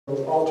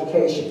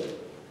altercation.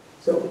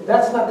 So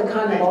that's not the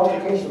kind of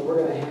altercation we're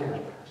going to have.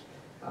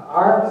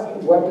 Our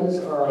weapons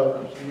are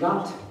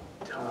not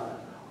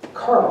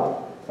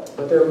carnal,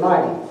 but they're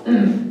mighty.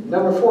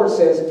 Number 4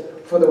 says,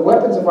 "For the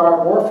weapons of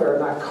our warfare are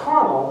not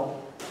carnal,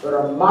 but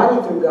are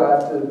mighty through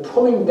God to the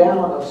pulling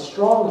down of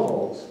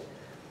strongholds."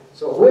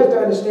 So we have to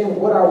understand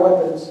what our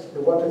weapons,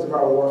 the weapons of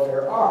our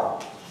warfare are.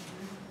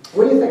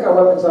 What do you think our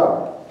weapons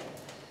are?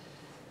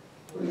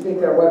 What do you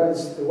think our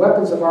weapons, the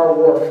weapons of our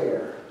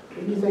warfare?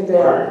 What do you think they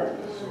are?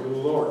 Sword of the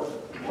Lord.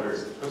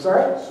 I'm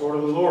sorry? Sword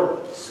of the Lord.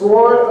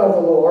 Sword of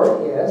the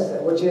Lord, yes,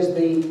 which is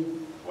the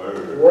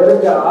Word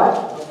of God.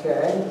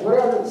 Okay. What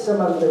are some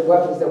of the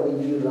weapons that we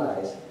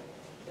utilize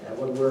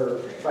when we're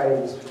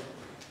fighting this?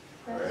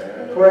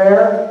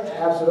 Prayer,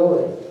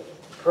 absolutely.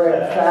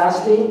 Prayer,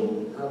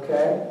 fasting,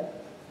 okay.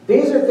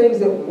 These are things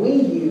that we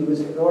use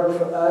in order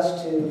for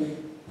us to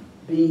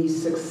be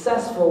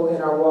successful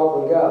in our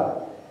walk with God.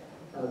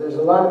 There's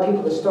a lot of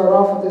people that start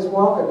off with this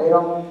walk and they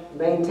don't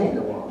maintain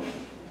the walk.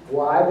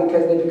 Why?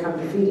 Because they become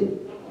defeated.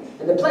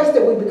 And the place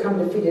that we become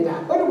defeated,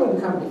 where do we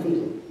become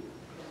defeated?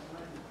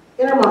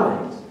 In our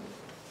minds.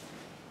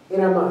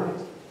 In our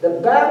minds. The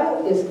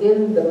battle is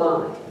in the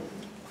mind.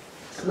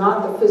 It's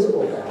not the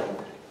physical battle.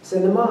 It's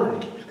in the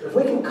mind. If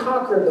we can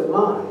conquer the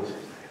mind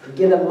and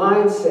get a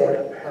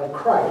mindset of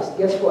Christ,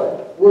 guess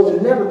what? We'll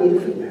never be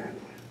defeated.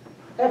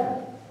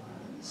 Ever.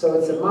 So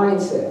it's a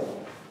mindset.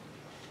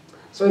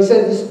 So he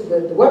says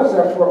the weapons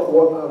of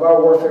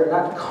our warfare are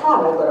not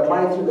carnal, but are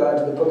mighty through God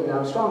to the pulling down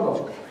of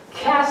strongholds.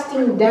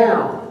 Casting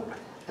down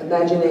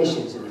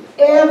imaginations,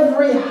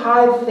 every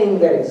high thing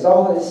that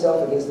exalted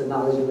itself against the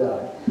knowledge of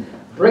God.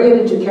 Bringing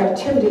into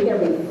captivity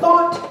every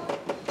thought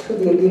to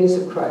the obedience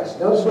of Christ.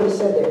 Notice what he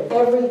said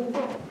there. Every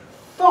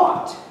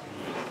thought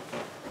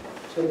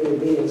to the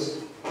obedience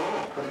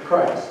of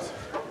Christ.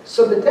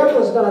 So the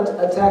devil is going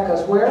to attack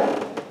us where?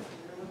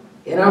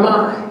 In our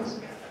minds.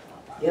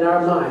 In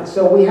our minds.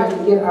 So we have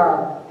to get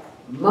our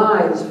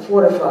minds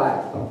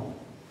fortified.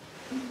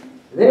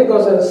 And then it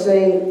goes on to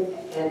say,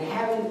 and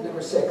having,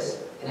 number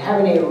 6, and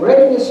having a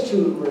readiness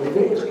to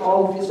revenge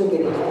all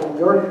disobedience when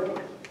your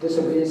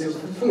disobedience is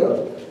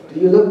fulfilled. Do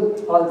you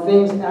look on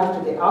things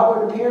after the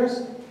outward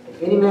appearance?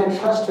 If any man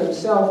trusts to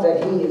himself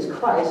that he is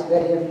Christ,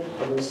 let him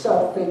of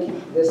himself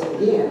think this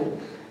again,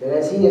 that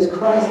as he is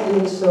Christ,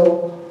 even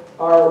so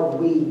are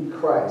we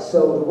Christ.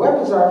 So the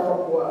weapons of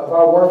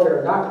our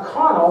warfare are not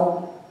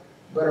carnal,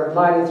 but are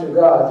mighty through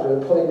God, through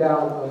the pulling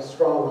down of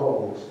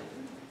strongholds.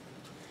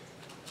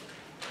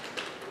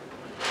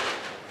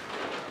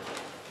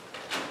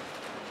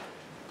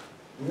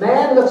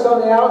 Man looks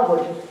on the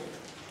outward,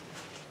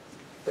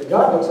 but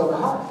God looks on the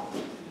heart.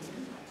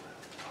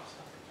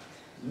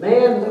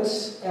 Man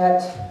looks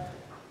at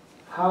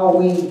how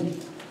we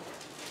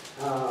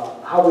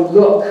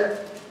look.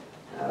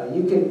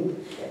 You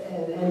can,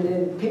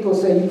 and people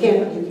say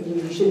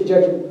you shouldn't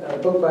judge a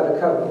book by the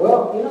cover.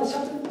 Well, you know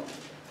something?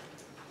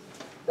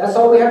 That's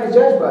all we have to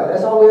judge by.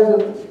 That's all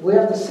we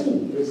have to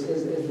see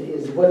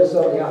is what is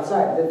on the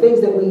outside. The things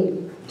that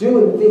we do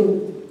and the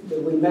things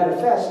that we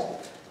manifest,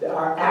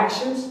 our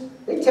actions,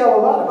 they tell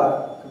a lot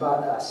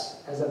about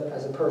us as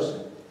a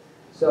person.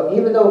 So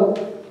even though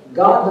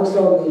God looks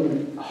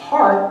on the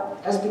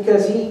heart, that's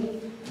because he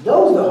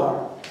knows the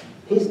heart.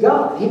 He's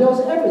God. He knows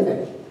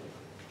everything.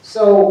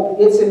 So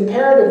it's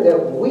imperative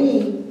that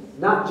we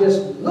not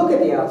just look at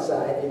the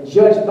outside and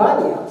judge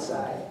by the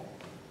outside,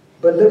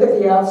 but look at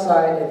the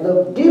outside and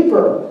look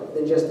deeper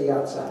than just the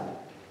outside.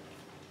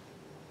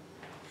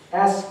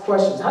 Ask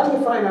questions. How do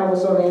you find out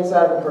what's on the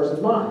inside of a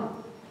person's mind?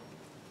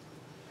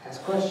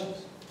 Ask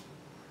questions.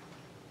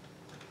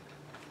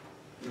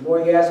 The more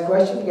you ask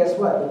questions, guess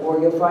what? The more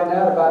you'll find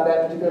out about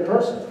that particular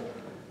person.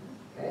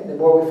 Okay? The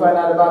more we find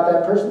out about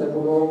that person, the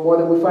more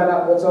that we find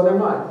out what's on their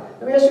mind.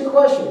 Let me ask you a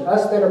question.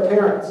 Us that are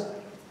parents,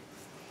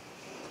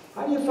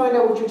 how do you find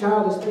out what your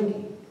child is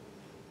thinking?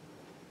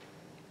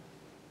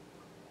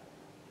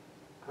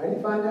 How do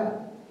you find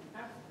out?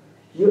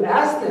 You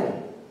ask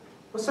them,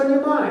 what's on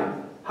your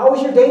mind? How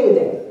was your day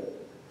today?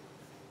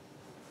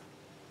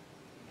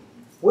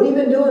 What have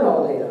you been doing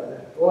all day?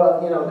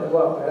 Well,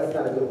 that's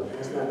not a good one.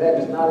 That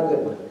is not a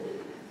good one.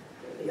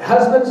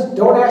 Husbands,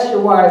 don't ask your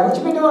wife, what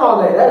you been doing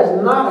all day? That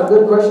is not a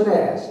good question to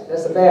ask.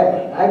 That's a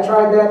bad one. I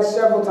tried that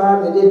several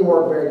times. It didn't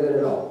work very good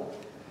at all.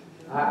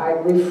 I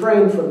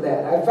refrained from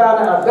that. I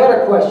found out a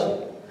better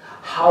question.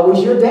 How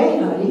was your day,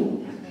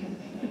 honey?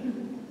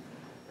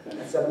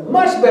 It's a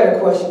much better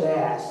question to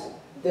ask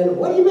than,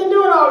 what have you been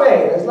doing all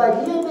day? It's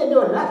like, you ain't been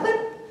doing nothing?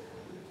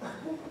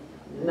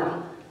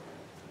 No.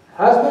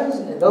 Husbands,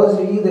 and those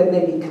of you that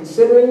may be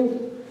considering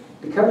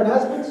becoming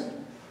husbands,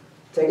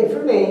 take it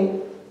from me.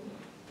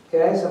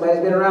 Okay,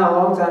 somebody's been around a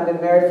long time,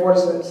 been married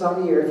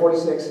 40-something years,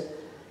 46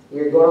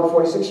 years, going on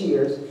 46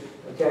 years.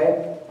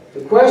 Okay?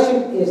 The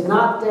question is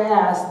not to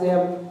ask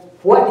them,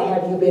 what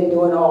have you been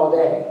doing all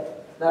day?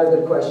 Not a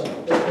good question.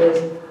 It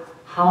is,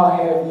 how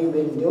have you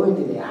been doing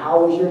today?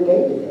 How was your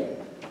day today?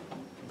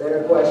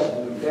 Better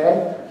question,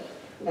 okay?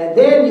 And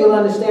then you'll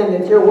understand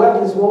that your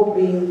weapons won't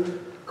be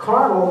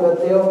carnal, but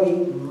they'll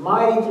be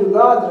mighty through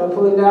God that are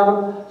pulling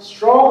down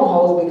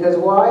strongholds. Because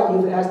why?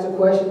 You've asked a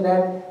question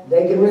that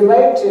they can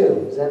relate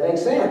to. Does that make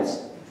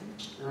sense?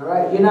 All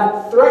right. You're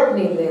not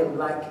threatening them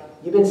like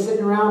you've been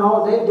sitting around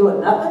all day doing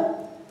nothing.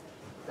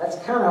 That's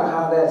kind of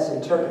how that's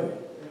interpreted.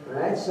 All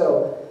right.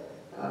 So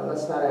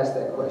let's not ask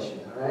that question.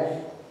 All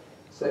right.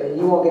 So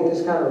you won't get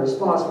this kind of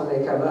response when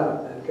they come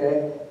up.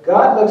 Okay.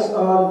 God looks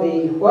on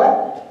the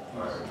what?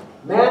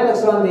 Man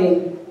looks on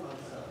the...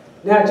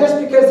 Now, just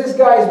because this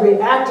guy is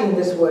reacting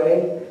this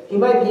way, he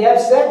might be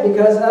upset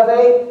because of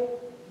a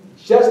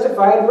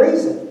justified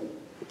reason.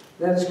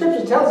 Now, the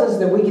Scripture tells us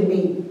that we can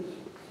be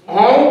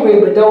angry,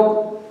 but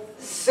don't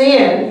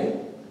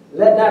sin.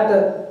 Let not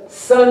the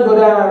sun go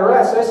down on your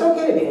wrath. So it's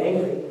okay to be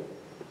angry,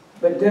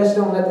 but just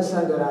don't let the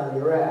sun go down on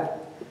your wrath.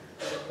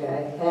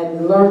 Okay?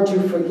 And learn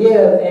to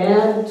forgive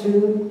and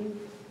to...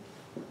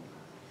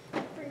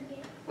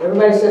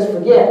 Everybody says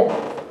forget.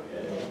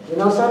 You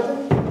know something?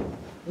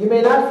 You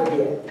may not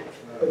forget,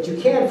 but you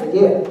can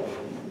forgive.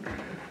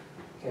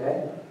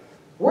 Okay?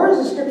 Where's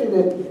the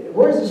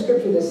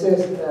scripture that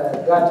says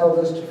God told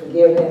us to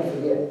forgive and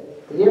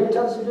forget? Did he ever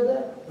tell us to do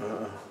that?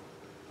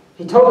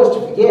 He told us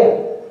to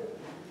forgive.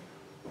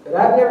 But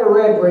I've never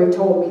read where he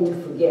told me to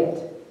forget.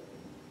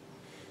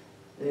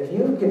 And if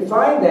you can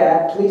find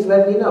that, please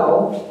let me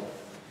know.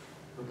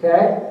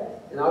 Okay?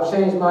 And I'll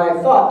change my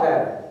thought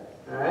pattern.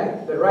 All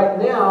right? But right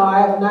now, I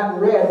have not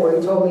read where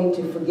he told me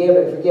to forgive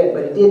and forget.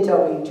 But he did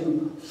tell me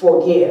to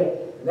forgive.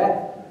 And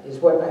that is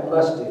what I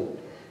must do.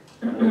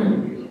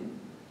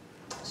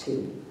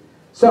 Excuse me.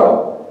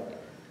 So,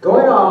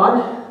 going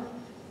on.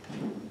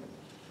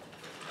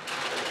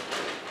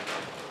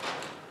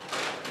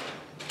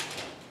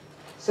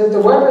 Since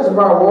the weapons of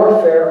our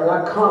warfare are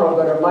not carnal,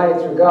 but are mighty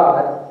through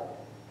God,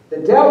 the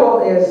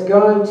devil is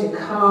going to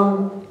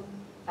come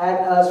at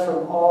us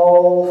from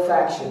all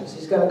factions.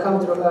 He's going to come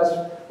through us.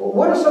 Well,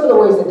 what are some of the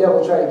ways the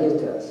devil tries to get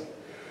to us?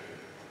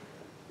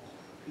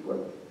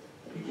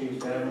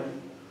 Family.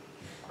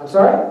 I'm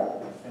sorry?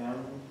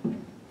 Family.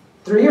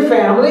 Through your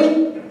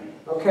family.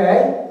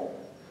 Okay.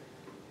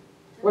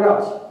 What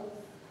else?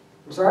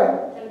 I'm sorry?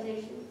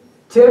 Temptations.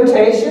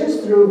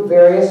 Temptations through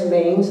various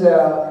means,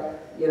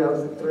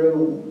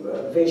 through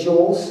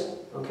visuals.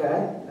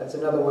 Okay. That's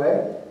another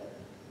way.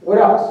 What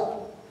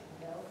else?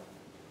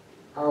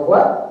 Our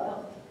what?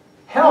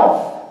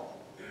 Health.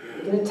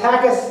 He can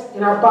attack us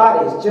in our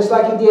bodies, just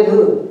like he did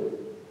who?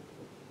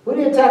 Who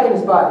did he attack in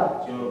his body?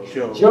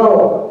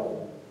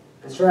 Job.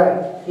 That's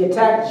right. He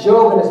attacked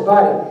Job in his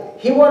body.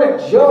 He wanted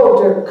Job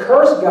to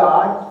curse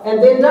God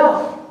and then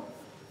die.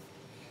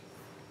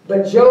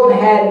 But Job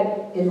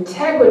had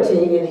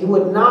integrity, and he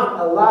would not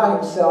allow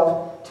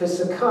himself to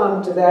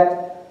succumb to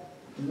that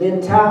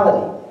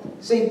mentality.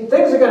 See,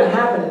 things are going to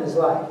happen in his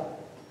life.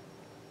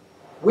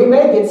 We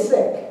may get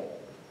sick.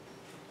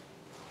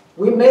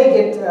 We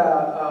may get,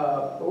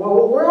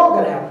 we're all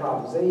going to have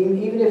problems.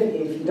 Even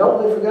if you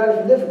don't live for God, if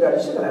you live for God, you're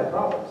still going to have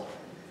problems.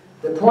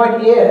 The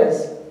point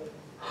is,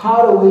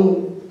 how do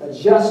we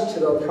adjust to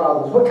those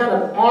problems? What kind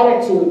of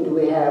attitude do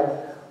we have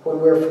when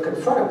we're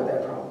confronted with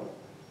that problem?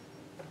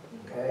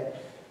 Okay?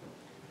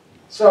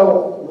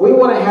 So we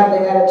want to have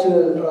the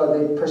attitude or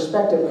the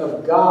perspective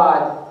of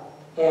God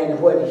and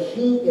what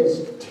He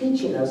is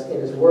teaching us in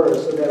His Word,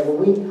 so that when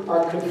we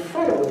are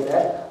confronted with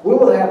that, we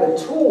will have the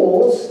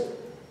tools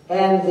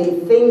and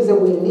the things that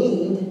we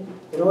need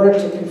in order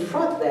to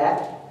confront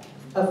that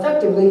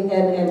effectively,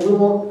 and we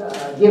won't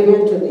give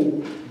in to the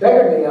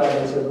beggarly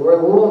elements of the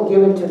world. We won't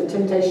give in to the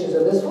temptations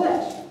of this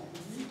flesh.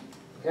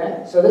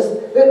 Okay? So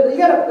you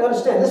got to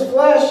understand, this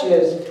flesh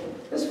is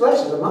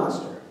a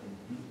monster.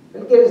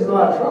 It gets us in a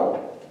lot of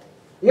trouble.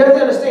 You have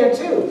to understand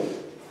too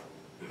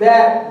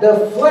that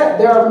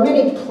there are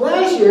many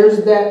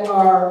pleasures that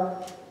are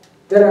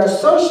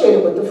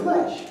associated with the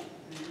flesh.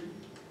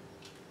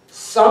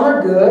 Some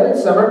are good and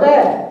some are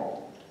bad.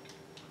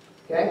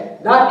 Okay?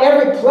 Not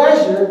every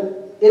pleasure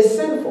is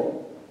sinful.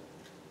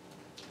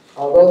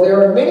 Although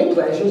there are many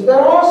pleasures that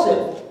are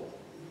sinful.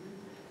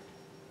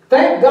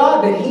 Thank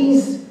God that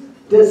He's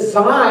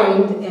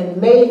designed and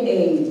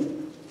made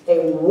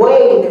a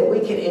way that we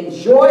can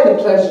enjoy the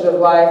pleasures of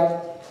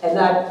life and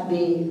not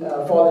be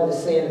fall into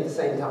sin at the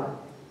same time.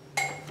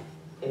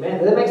 Amen?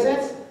 Does that make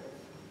sense?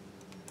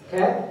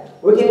 Okay?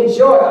 We can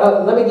enjoy.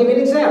 Let me give you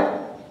an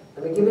example.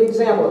 Let me give you an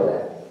example of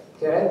that.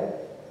 Okay?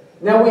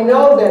 Now we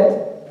know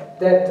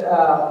that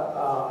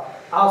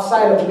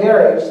outside of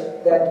marriage,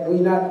 that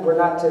we're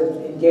not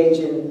to engage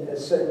in a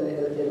certain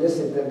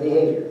illicit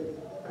behavior,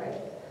 right?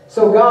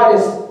 So God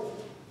has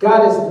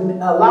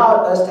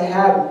allowed us to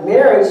have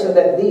marriage so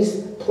that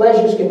these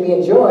pleasures can be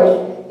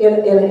enjoyed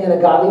in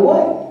a godly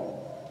way.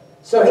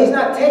 So He's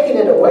not taking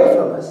it away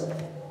from us.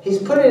 He's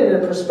putting it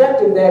in a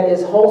perspective that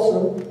is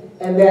wholesome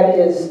and that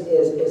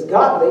is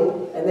godly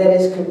and that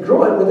is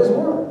congruent with His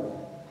Word.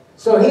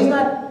 So He's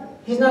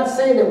not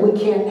saying that we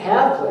can't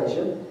have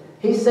pleasure.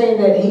 He's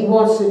saying that He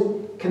wants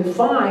it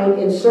confined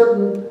in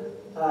certain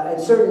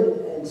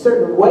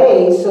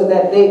ways so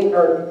that they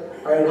are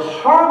in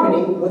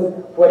harmony with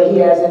what He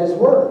has in His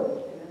Word.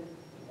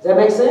 Does that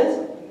make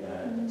sense?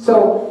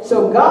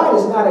 So God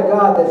is not a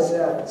God that's,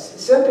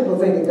 some people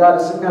think that God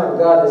is some kind of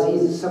God that's,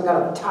 he's some kind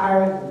of a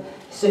tyrant,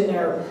 sitting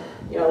there,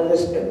 you know, with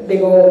this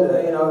big old,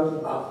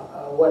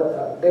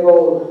 big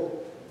old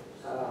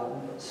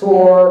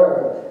sword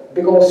or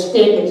big old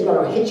stick, and he's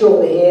going to hit you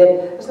over the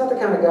head. That's not the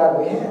kind of God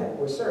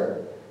we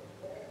serve.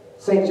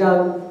 St.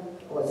 John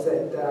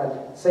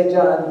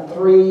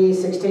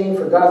 3:16,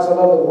 for God so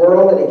loved the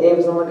world that he gave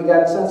his only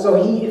begotten Son.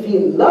 So if he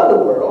loved the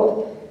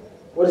world,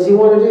 what does he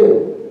want to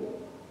do?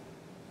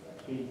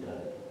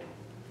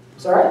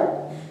 Sorry?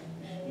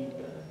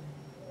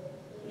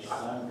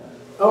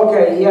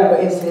 Okay, yeah, but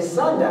his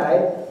Son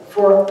died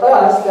for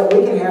us that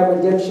we can have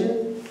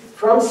redemption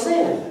from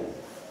sin.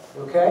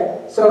 Okay?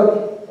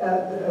 So,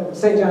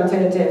 St. John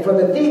 10:10, for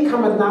the thief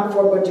cometh not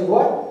forth but to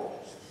what?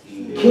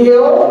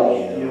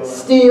 Kill,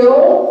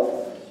 steal,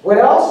 what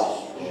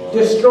else?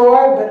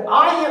 Destroy. But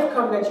I have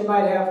come that you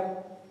might have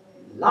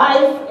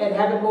life and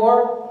have it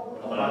more.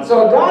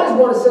 So God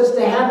wants us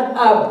to have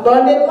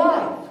abundant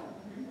life.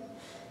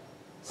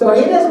 So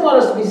he doesn't want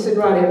us to be sitting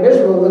around here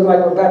miserable, look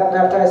like we're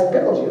baptized in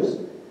pickle juice.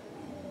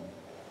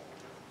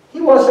 He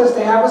wants us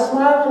to have a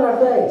smile on our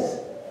face.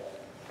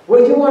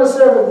 Well, you want to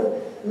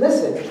serve,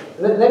 listen,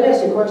 let me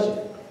ask you a question.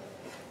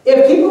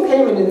 If people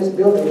came into this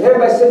building,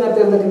 everybody's sitting up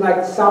there looking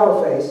like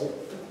sour face,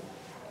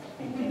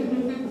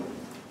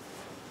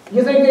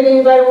 you think that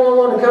anybody would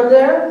want to come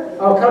there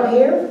or come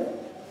here?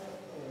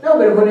 No,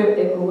 but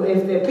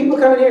if people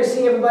come in here and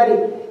see everybody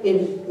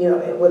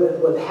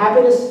with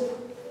happiness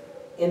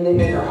in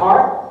their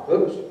heart,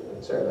 oops,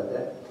 sorry about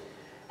that.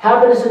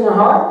 Happiness in their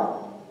heart,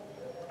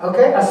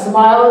 okay, a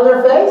smile on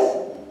their face,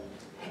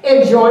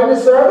 enjoying the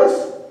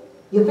service,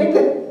 you think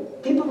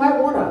that people might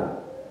want to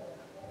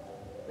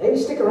maybe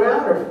stick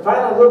around or find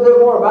out a little bit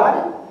more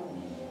about it?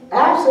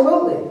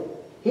 Absolutely.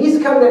 He's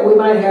come that we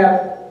might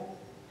have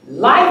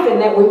life and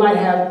that we might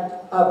have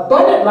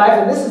abundant life,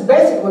 and this is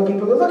basically what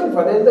people are looking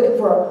for. They're looking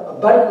for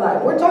abundant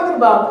life. We're talking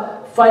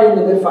about fighting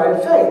the good fight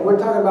of faith. We're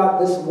talking about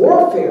this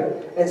warfare.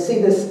 And see,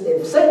 this,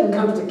 if Satan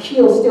comes to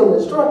kill, steal,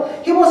 and destroy,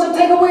 he wants to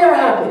take away our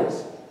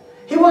happiness.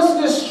 He wants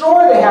to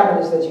destroy the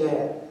happiness that you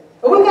have.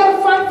 And we've got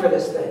to fight for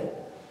this thing.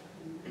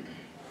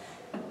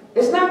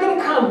 It's not going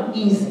to come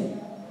easy.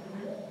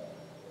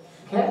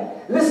 Okay?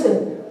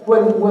 Listen,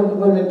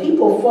 when the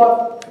people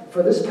fought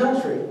for this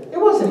country, it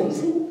wasn't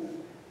easy.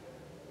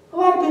 A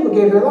lot of people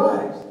gave their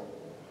lives.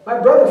 My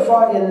brother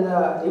fought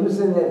he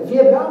was in the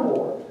Vietnam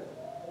War.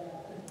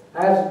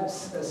 I have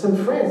some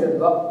friends that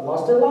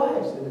lost their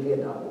lives in the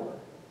Vietnam War.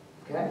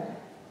 Okay?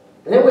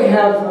 And then we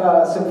have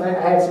I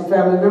had some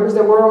family members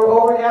that were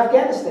over in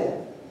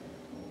Afghanistan.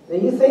 Now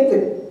you think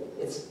that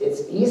it's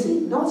easy?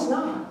 No, it's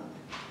not.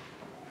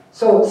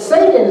 So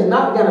Satan is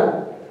not going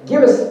to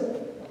give us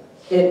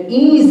an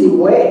easy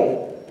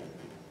way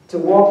to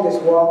walk this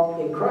walk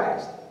in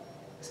Christ.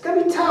 It's going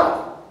to be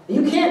tough.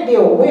 You can't be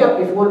a wimp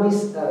if you want to be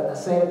a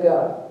saint of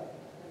God.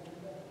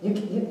 You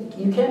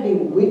can't be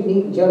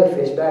weak-kneed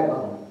jellyfish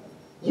backbone.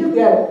 You've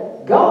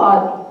got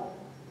God.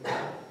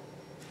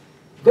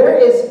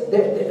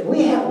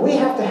 We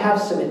have to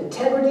have some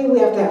integrity. We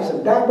have to have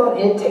some backbone,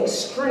 and it takes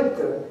strength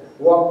to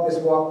walk this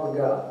walk with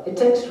God. It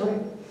takes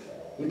strength.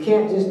 You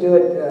can't just do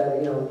it,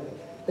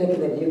 thinking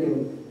that you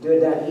can do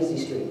it down easy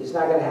street. It's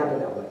not going to happen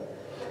that way.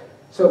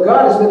 So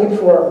God is looking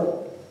for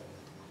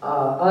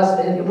us,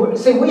 and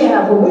see,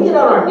 when we get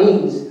on our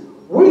knees,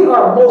 we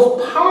are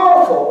most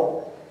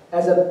powerful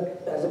as a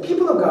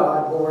people of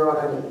God when we're on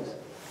our knees.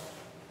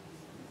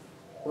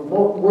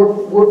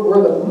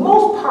 We're the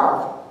most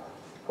powerful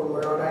when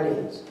we're on our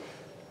knees.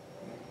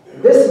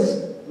 This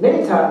is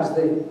many times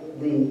the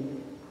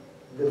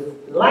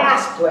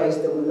last place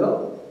that we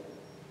go.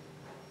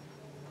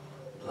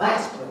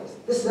 Last place.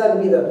 This is going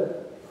to be the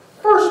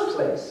first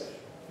place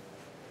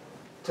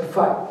to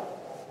fight.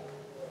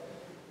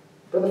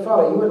 Brother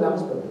Father, you were in the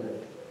hospital today,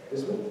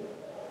 this week.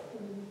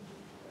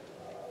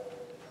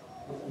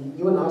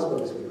 You were in the hospital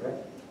this week, right?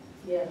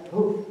 Yeah.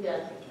 Who?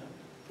 Yeah.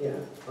 Yeah.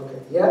 Okay.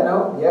 Yeah.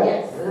 No. Yeah.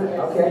 Yes. Yes.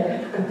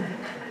 Okay.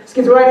 Let's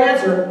get the right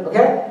answer.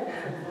 Okay.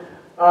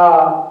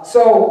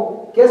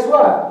 So guess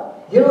what?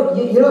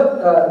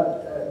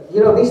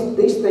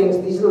 These things,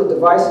 these little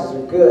devices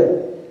are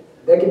good.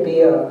 They can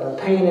be a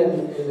pain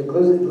in the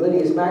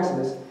gluteus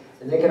maximus,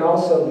 and they can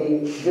also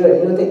be good.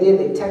 You know what they did?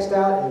 They text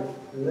out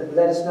and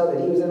let us know that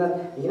he was in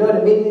a. You know what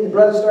immediately the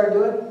brothers started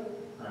doing?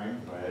 Right.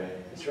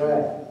 That's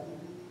right.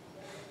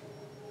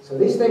 So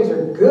these things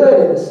are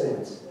good in a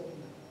sense.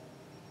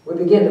 We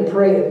begin to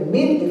pray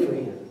immediately for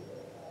him.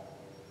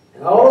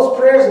 And all those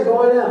prayers are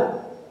going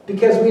up.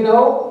 Because we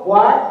know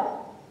why?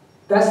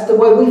 That's the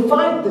way we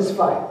fight this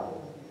fight.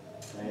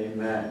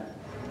 Amen.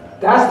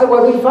 That's the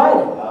way we fight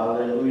it.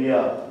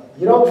 Hallelujah.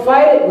 You don't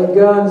fight it with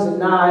guns and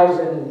knives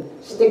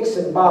and sticks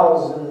and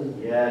bottles and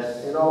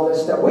all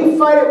this stuff. We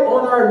fight it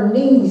on our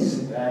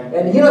knees.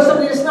 And you know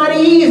something? It's not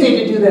easy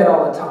to do that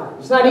all the time.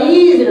 It's not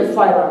easy to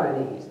fight on our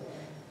knees.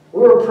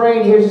 We were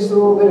praying here just a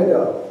little bit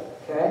ago.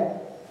 Okay?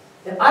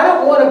 And I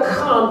don't want to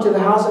come to the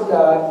house of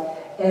God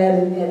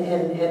and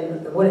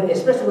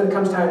especially when it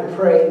comes time to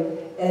pray,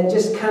 and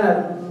just kind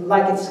of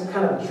like it's some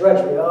kind of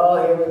drudgery.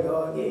 Oh, here we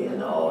go again.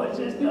 Oh, it's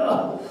just,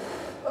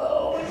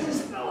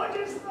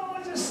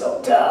 it's just so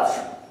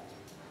tough.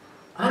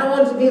 I don't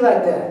want it to be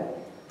like that.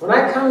 When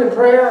I come to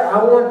prayer,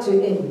 I want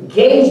to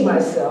engage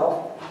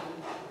myself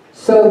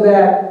so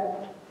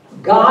that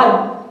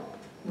God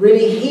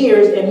really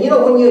hears. And you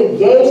know, when you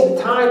engage,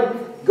 the time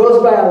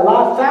goes by a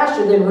lot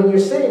faster than when you're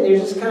sitting there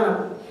just kind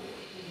of,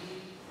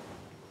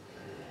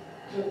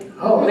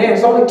 oh man,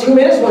 it's only 2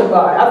 minutes went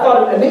by. I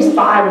thought at least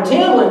 5 or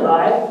 10 went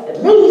by,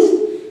 at least.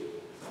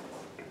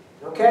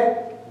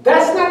 Okay?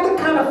 That's not the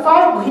kind of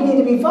fight we need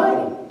to be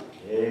fighting.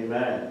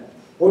 Amen.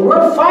 When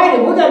we're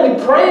fighting, we're going to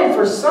be praying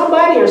for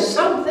somebody or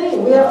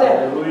something. We have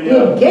to be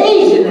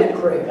engaged in that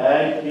prayer.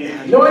 Thank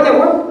you. Knowing that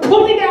we're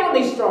pulling down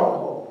these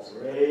strongholds.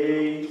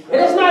 Praise And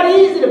it's not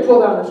easy to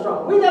pull down the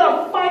strongholds. We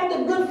got to fight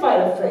the good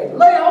fight of faith.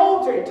 Lay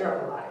hold to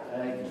eternal life.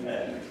 Thank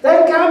you.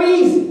 Doesn't come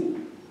easy.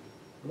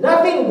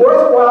 Nothing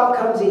worthwhile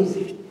comes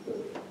easy.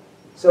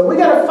 So we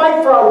got to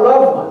fight for our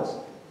loved ones.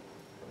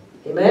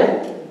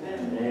 Amen?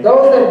 Amen.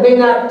 Those that may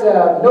not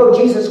know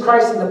Jesus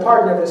Christ and the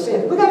pardon of their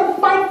sins. We got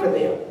to fight for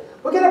them.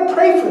 We got to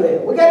pray for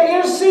them. We got to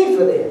intercede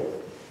for them.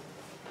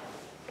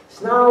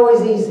 It's not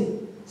always easy.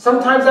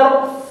 Sometimes I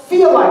don't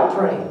feel like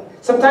praying.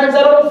 Sometimes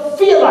I don't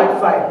feel like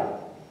fighting.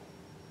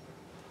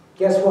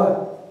 Guess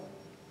what?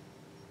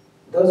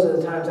 Those are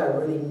the times I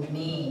really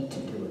need to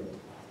do it.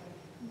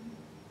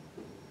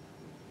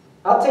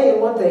 I'll tell you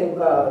one thing.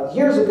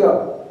 Years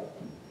ago,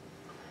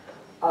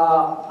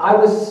 I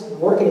was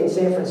working in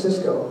San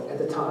Francisco at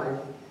the time,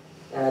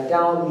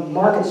 down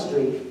Market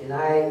Street, and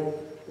I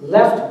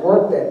left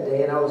work that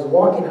day and I was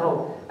walking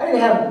home. I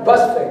didn't have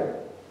bus fare.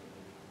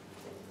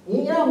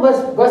 You know how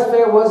much bus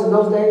fare was in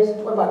those days?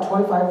 What, about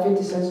 25,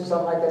 50 cents or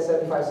something like that,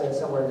 75 cents,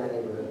 somewhere in that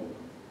neighborhood.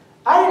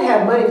 I didn't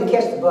have money to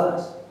catch the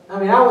bus. I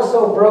mean, I was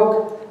so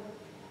broke.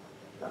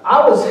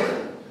 I was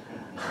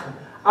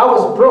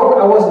broke.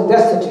 I wasn't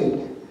destitute.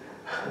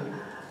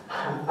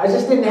 I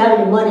just didn't have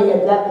any money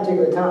at that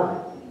particular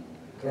time.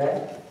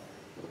 Okay?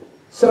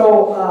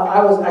 So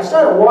I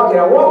started walking.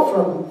 I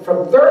walked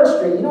from 3rd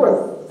Street. You know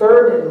where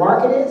 3rd and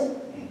Market is?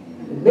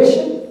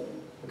 Mission.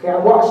 Okay,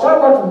 I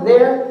started walking from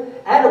there.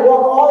 I had to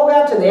walk all the way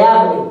out to the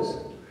avenues.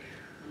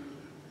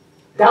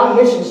 Down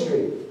Mission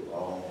Street.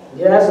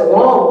 Yeah, that's a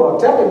long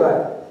walk. Tell me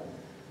about it.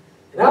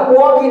 And I'm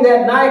walking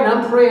that night and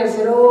I'm praying. I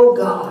said, oh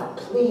God,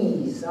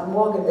 please. I'm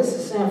walking. This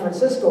is San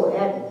Francisco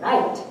at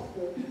night.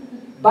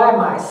 By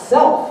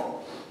myself.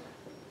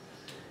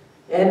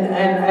 And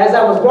as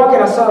I was walking,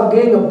 I saw a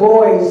gang of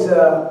boys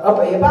up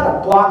ahead,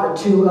 about a block or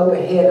two up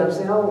ahead. I'm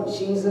saying, oh,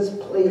 Jesus,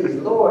 please,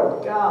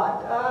 Lord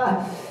God.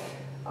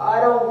 I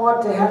don't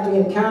want to have to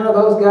encounter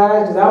those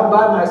guys because I'm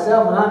by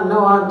myself and I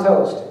know I'm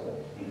toast.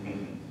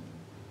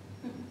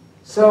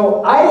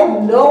 So I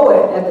didn't know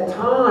it at the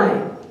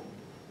time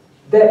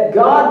that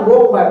God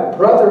woke my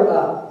brother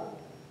up.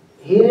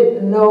 He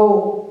didn't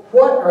know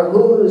what or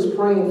who he was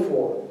praying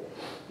for.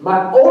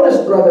 My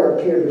oldest brother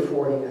appeared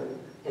before him.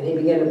 And he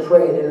began to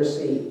pray and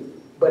intercede.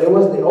 But it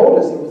wasn't the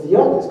oldest, it was the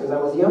youngest, because I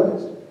was the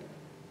youngest.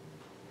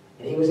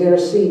 And he was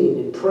interceding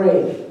and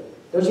praying.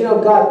 Don't you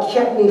know God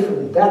kept me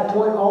from that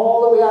point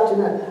all the way out to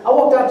now. I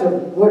walked out to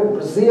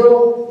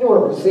Brazil. You know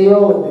where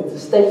Brazil and the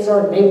states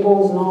are,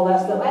 Naples and all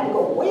that stuff. I had to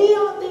go way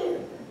out there.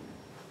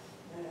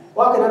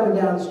 Walking up and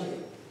down the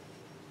street.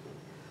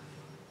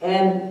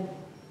 And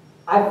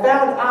I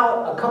found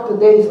out a couple of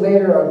days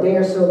later, or a day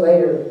or so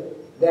later,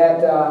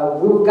 that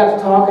we got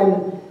to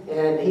talking.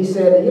 And he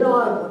said, you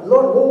know, the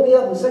Lord woke me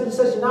up on such and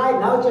such a night,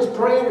 and I was just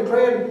praying and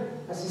praying.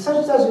 I said, such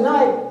and such a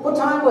night? What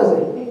time was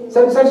it?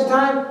 Such and such a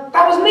time?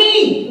 That was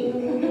me!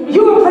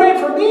 You were praying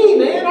for me,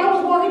 man. I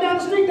was walking down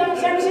the street down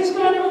San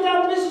Francisco, and I was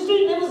down Mission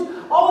Street, and there was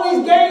all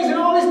these gangs and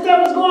all this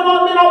stuff was going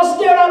on, man. I was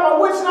scared out of my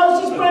wits, and I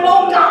was just praying,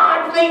 oh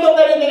God, please don't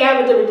let anything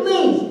happen to me,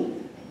 please.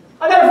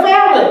 I got a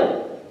family.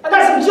 I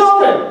got some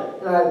children.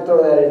 And I had to throw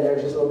that in there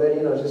just a little bit,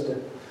 you know, just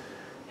to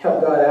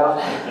help God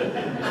out.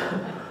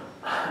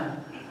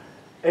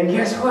 And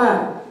guess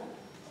what?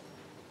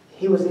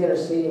 He was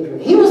interceding for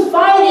me. He was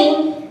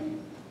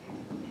fighting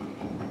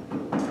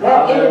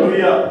that enemy.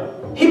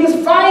 He was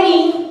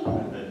fighting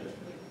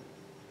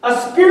a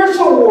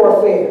spiritual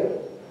warfare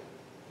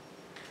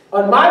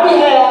on my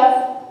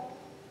behalf,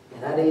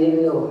 and I didn't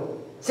even know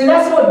it. See,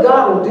 that's what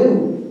God will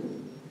do.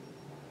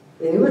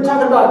 And we were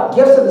talking about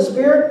gifts of the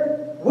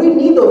Spirit. We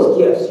need those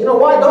gifts. You know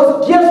why?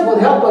 Those gifts will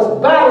help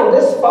us battle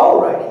this foe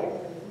right here.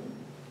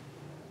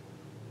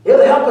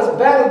 It'll help us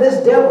battle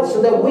this devil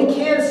so that we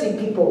can see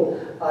people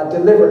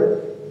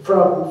delivered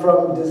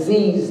from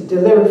disease,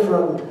 delivered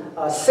from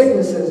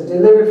sicknesses,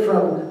 delivered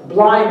from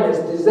blindness,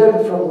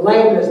 delivered from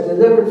lameness,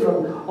 delivered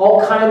from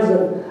all kinds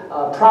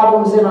of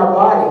problems in our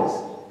bodies,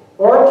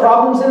 or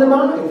problems in the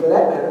mind for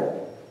that matter.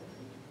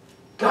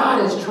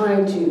 God is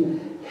trying to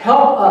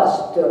help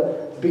us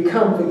to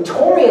become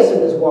victorious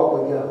in this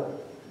walk with God.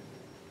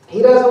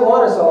 He doesn't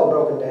want us all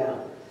broken down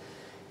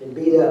and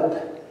beat up.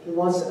 He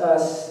wants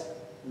us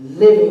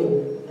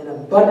living an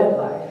abundant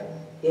life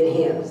in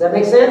Him. Does that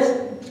make sense?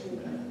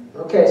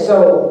 Okay,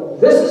 so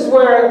this is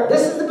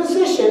the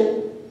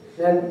position.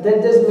 that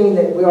doesn't mean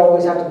that we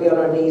always have to be on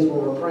our knees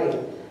when we're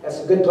praying. That's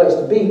a good place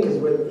to be because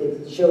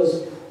it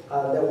shows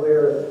that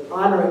we're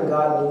honoring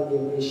God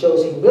and it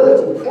shows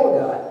humility before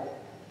God.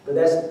 But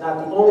that's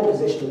not the only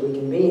position we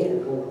can be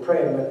in when we're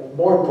praying. But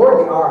more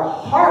importantly, our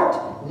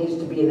heart needs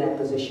to be in that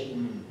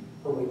position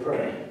when we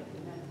pray.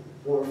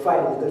 When we're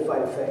fighting the good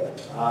fight of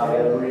faith.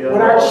 Hallelujah.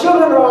 When our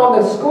children are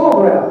on the school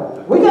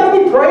ground, we got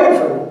to be praying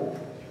for them.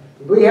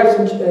 We have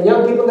some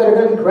young people that are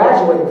going to be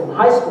graduating from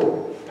high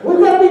school. We've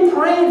got to be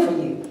praying for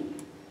you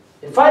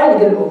and fighting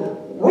to get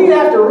them. We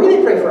have to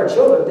really pray for our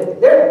children.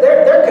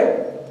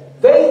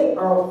 They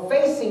are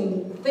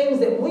facing things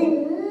that we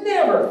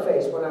never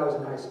faced when I was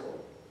in high school.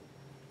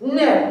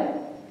 Never.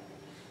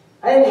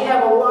 I didn't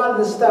have a lot of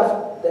the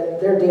stuff that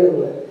they're dealing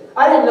with.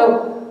 I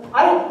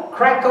didn't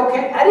crack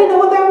cocaine. I didn't know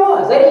what that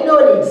was. I didn't know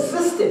it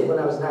existed when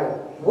I was in high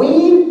school.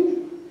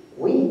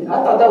 Weed. I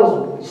thought that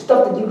was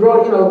stuff that you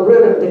grow,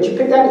 that you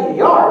picked out of your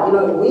yard.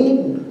 Weed.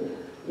 And,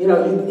 you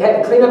had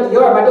to clean up the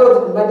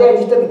yard. My dad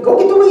used to tell me, go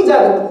get the weeds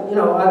out of the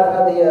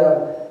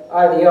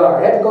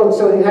yard. I had to go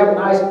so they have a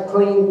nice,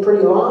 clean,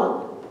 pretty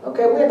lawn.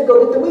 Okay, we had to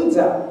go get the weeds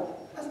out.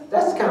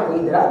 That's the kind of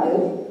weed that I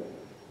knew.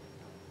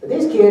 But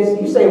these kids,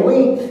 you say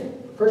weed,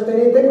 first thing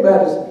they think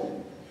about is,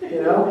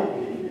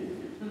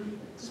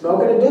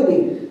 smoking a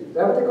doobie. Is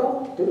that what they're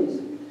called? Doobies?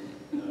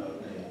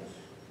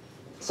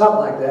 Something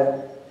like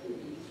that.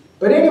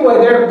 But anyway,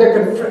 they're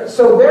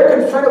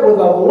confronted with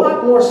a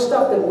lot more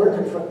stuff that we were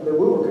confronted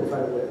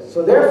with.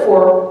 So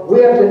therefore,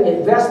 we have to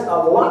invest a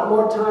lot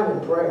more time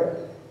in prayer,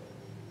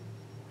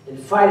 in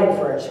fighting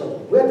for our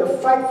children. We have to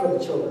fight for the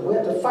children. We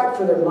have to fight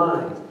for their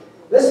minds.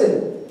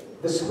 Listen,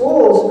 the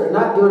schools are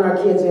not doing our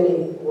kids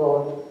in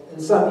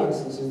some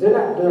instances, they're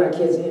not doing our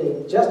kids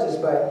any justice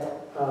by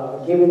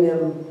giving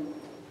them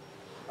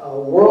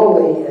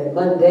worldly and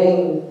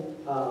mundane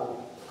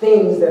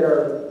things that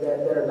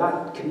are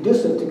not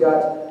conducive to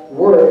God's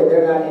Word, and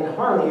they're not in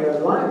harmony or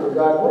in line with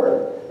God's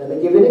Word. Let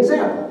me give you an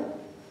example.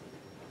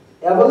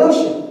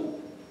 Evolution.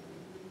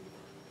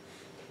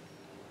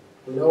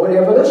 We know what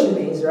evolution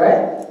means,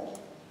 right?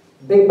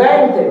 Big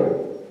Bang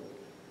Theory,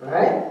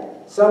 right?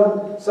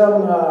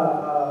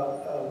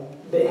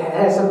 They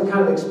had some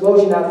kind of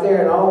explosion out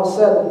there, and all of a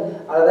sudden,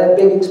 out of that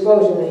big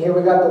explosion, and here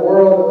we got the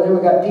world, and here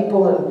we got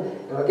people,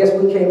 and I guess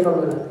we came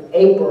from an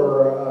ape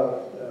or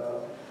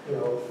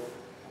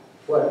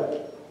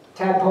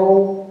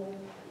tadpole.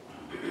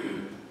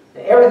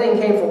 And everything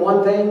came from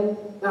one thing.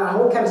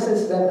 Now, what kind of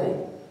sense does that make?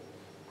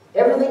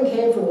 Everything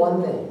came from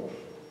one thing.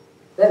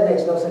 That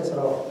makes no sense at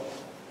all.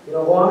 You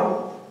know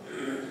why?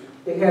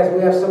 Because we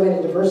have so many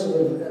diversity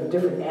of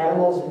different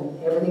animals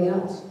and everything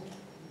else.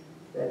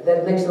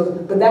 That makes those,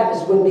 but that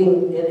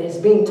is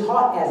being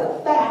taught as a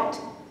fact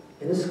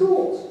in the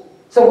schools.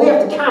 So we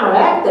have to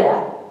counteract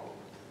that.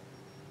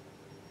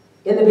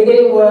 In the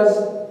beginning was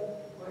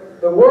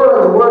the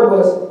Word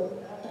was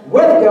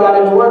with God,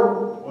 and the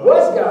Word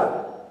was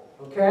God.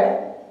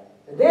 Okay?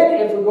 And then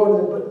if we go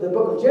to the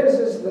book of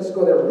Genesis, let's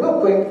go there real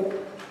quick.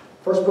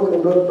 First book of the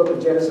book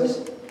of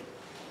Genesis.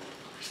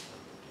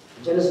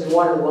 Genesis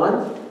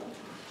 1:1.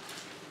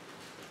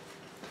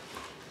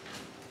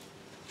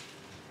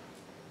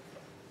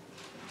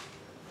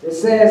 It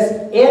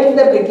says, in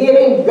the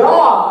beginning,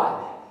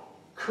 God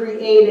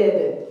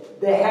created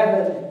the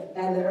heaven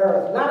and the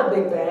earth. Not a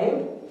big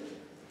bang.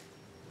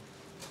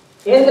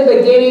 In the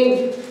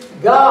beginning,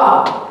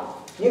 God.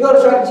 You go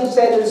to try to teach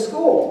that in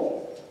school.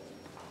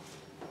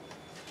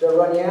 They'll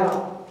run you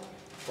out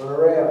on a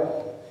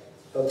rail.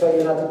 They'll tell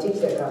you not to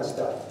teach that kind of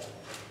stuff.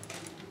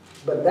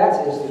 But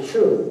that is the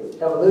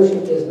truth. Evolution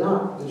is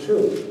not the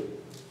truth.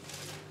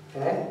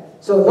 Okay?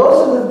 So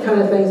those are the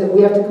kind of things that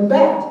we have to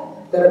combat,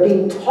 that are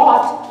being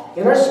taught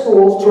in our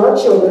schools to our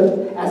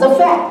children as a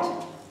fact.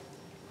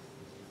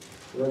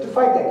 We have to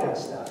fight that kind of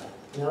stuff.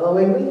 And the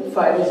only way we can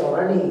fight is on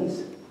our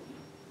knees.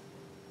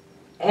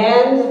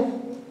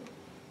 And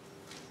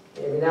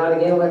every now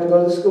and again we have to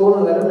go to the school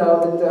and let them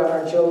know that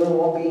our children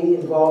won't be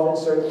involved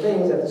in certain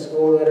things at the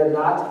school that are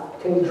not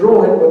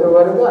congruent with the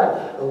Word of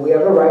God. And we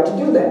have a right to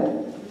do that.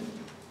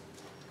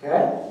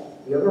 Okay?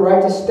 You have a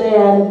right to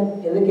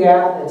stand in the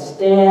gap and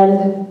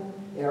stand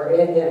or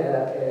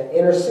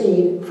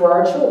intercede for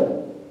our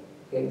children.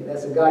 Okay?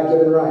 That's a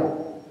God-given right.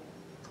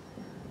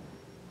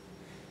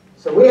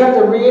 So we have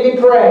to really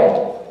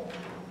pray.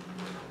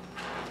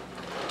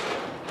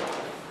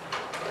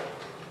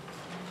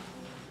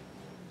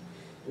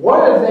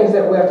 One of the things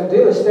that we have to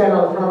do is stand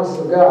on the promises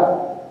of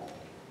God.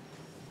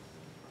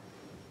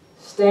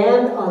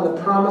 Stand on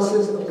the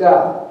promises of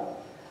God.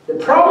 The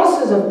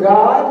promises of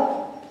God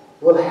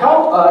will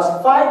help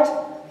us fight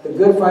the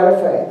good fight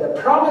of faith.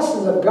 The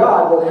promises of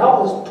God will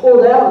help us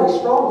pull down these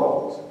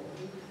strongholds.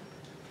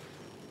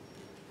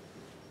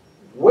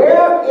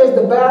 Where is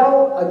the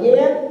battle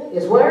again?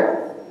 Is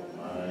where?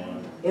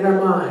 In our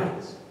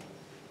minds.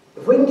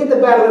 If we can get the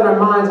battle in our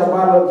minds,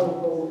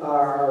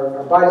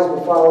 our bodies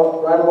will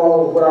follow right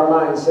along with what our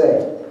minds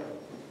say.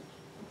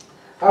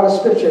 I have a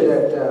scripture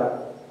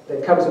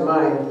that comes to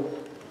mind.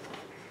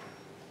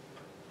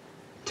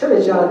 Turn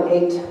to John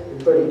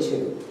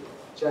 8:32.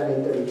 John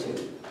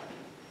 8:32.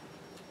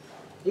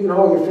 You can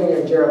hold your finger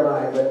in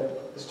Jeremiah,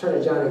 but let's turn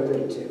to John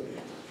 8:32.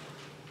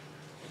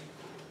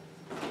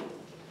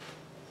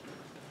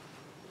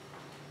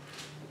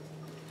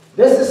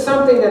 This is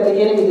something that the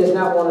enemy does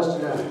not want us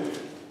to know.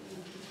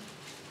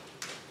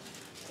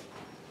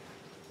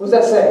 What does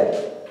that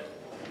say?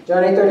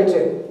 John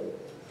 8:32.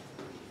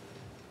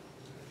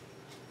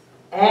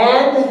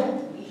 And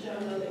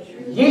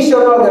ye shall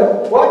know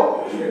the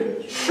what?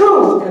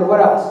 Truth. And what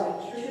else?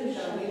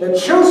 The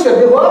truth shall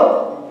do what?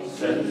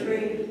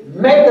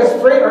 Make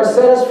us free or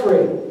set us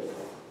free.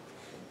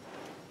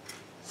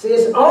 See,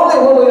 it's only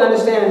when we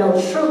understand and know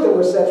truth that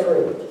we're set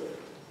free.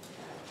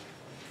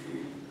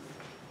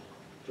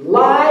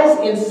 Lies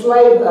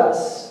enslave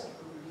us.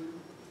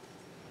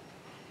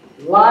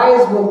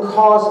 Lies will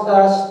cause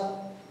us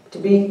to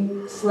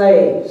be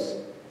slaves.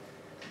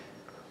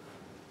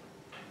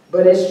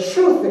 But it's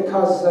truth that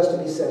causes us to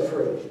be set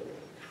free.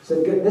 So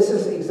this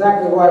is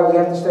exactly why we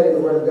have to study the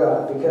Word of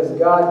God, because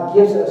God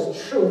gives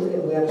us truth,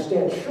 and we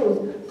understand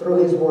truth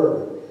through His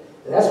Word.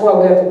 And that's why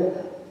we have to...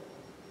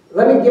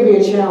 Let me give you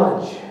a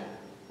challenge.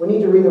 We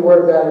need to read the Word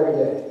of God every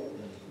day.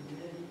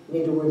 You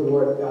need to read the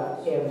Word of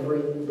God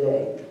every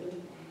day.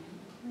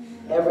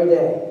 Every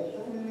day.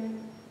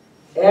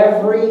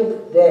 Every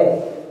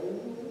day.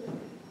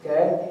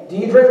 Okay? Do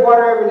you drink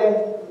water every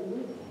day?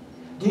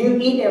 Do you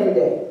eat every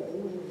day?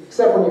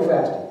 Except when you're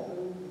fasting.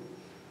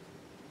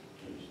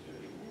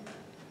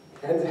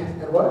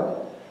 And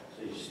what?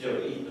 So you still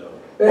eat though.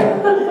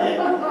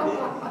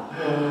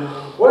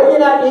 What are you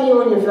not eating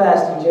when you're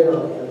fasting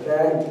generally?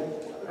 Okay?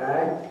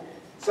 Alright?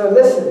 So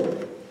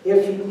listen,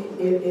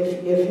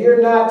 if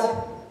you're not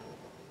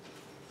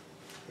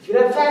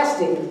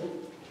fasting,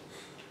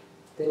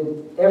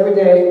 then every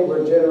day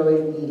we're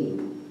generally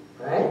eating.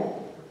 Right?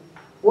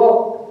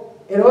 Well,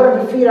 in order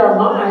to feed our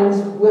minds,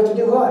 we have to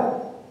do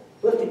what?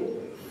 We have to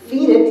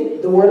feed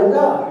it the Word of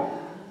God.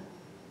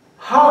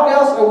 How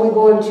else are we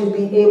going to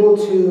be able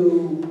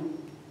to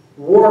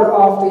ward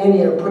off the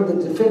enemy or put the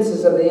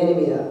defenses of the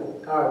enemy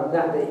up?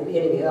 Not the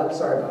enemy up,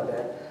 sorry about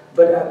that.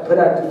 But put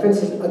our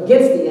defenses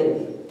against the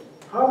enemy.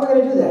 How are we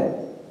going to do that?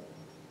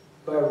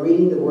 By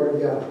reading the Word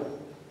of God.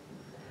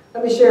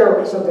 Let me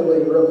share something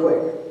with you real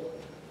quick.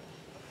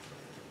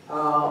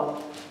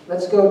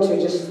 Let's go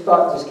to,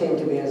 thought just came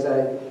to me as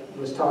I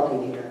was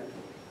talking here.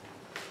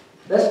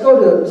 Let's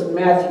go to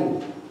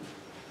Matthew.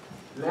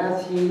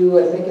 Matthew,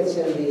 I think it's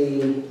in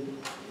the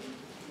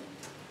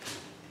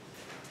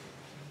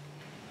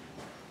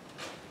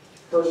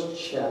first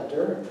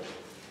chapter.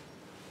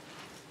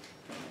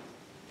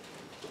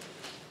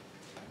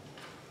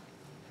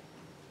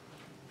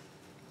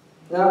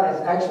 No,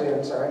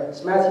 I'm sorry.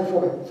 It's Matthew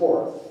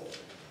 4.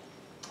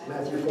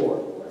 Matthew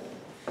 4.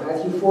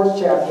 Matthew 4th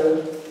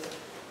chapter.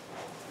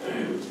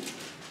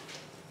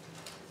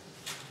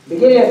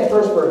 Beginning at the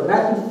first verse.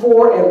 Matthew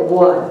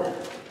 4:1.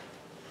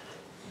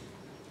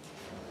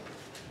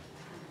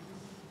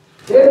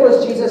 Then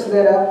was Jesus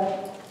led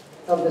up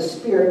of the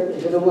Spirit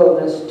into the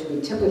wilderness to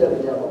be tempted of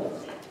the devil.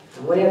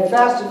 And when he had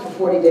fasted for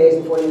 40 days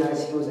and 40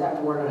 nights, he was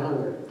afterward on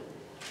hunger.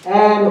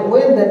 And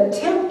when the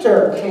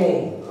tempter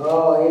came,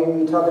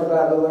 we talked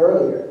about a little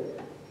earlier,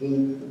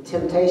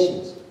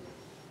 temptations.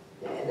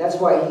 And that's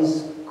why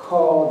he's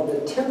called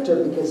the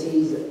tempter, because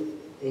he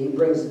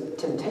brings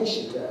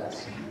temptation to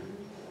us.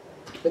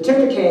 The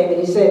tempter came and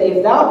he said,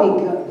 "If thou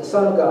be the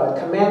Son of God,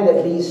 command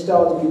that these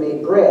stones be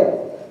made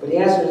bread." But he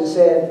answered and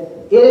said,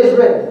 "It is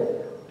written."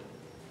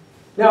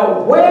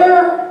 Now,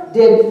 where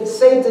did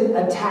Satan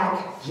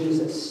attack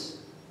Jesus?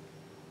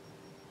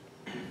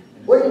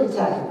 Where did he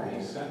attack him? In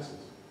his senses.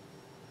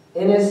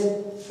 In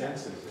his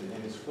senses,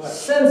 in his flesh.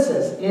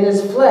 Senses, in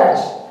his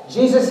flesh.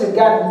 Jesus had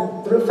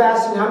gotten through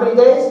fasting how many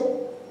days?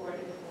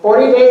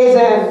 40 days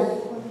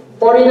and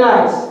 40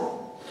 nights.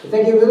 You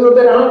think he was a little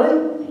bit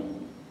hungry?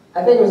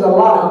 I think he was a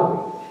lot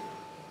hungry.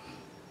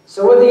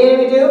 So what did the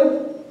enemy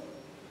do?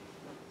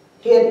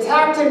 He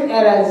attacked him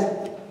at his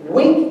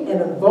weak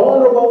and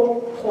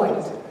vulnerable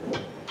point.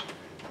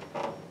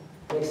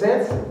 Make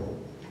sense?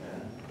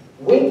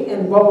 Weak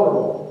and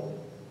vulnerable.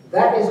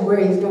 That is where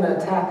he's going to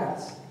attack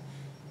us.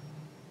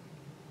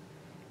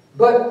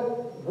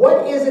 But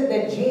what is it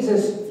that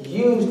Jesus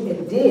used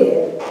and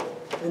did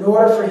in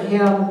order for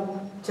him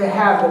to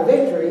have the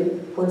victory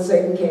when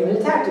Satan came and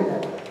attacked him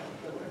that way?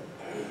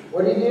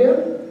 What did he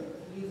do?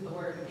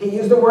 He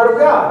used the Word of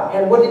God.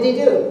 And what did he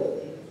do?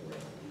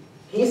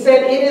 He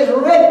said, "It is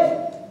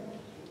written."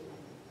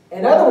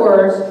 In other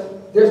words,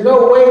 there's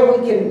no way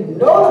we can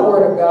know the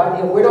Word of God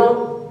if we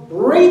don't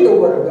read the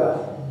Word of God.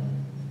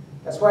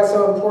 That's why it's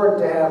so important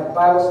to have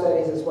Bible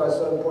studies. That's why it's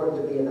so important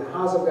to be in the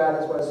house of God.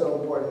 That's why it's so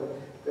important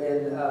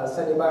in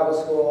Sunday Bible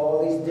school, all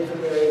these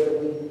different areas that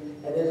we...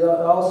 And it's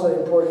also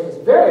important, it's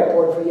very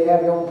important for you to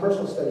have your own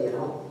personal study at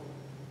home.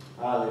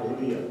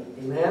 Hallelujah.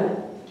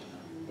 Amen?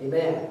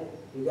 Amen.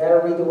 You got to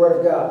read the Word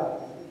of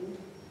God.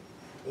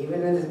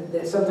 Even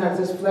if sometimes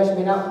this flesh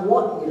may not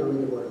want you to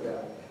read the Word of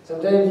God.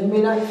 Sometimes you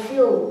may not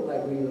feel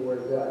like reading the Word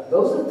of God.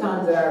 Those are the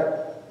times that I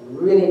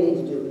really need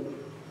to do it.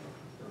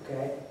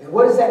 Okay? And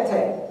what does that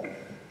take?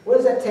 What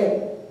does that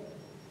take?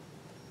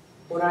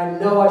 when I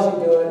know I should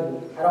do it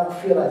and I don't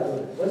feel like doing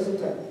it? What does it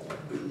take?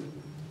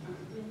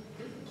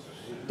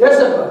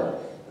 Discipline.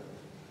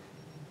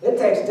 It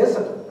takes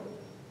discipline.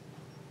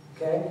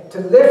 Okay? To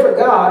live for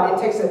God,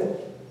 it takes a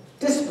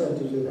discipline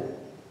to do that.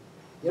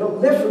 You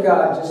don't live for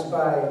God just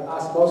by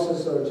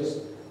osmosis or just,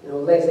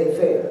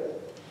 laissez-faire.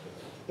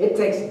 It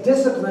takes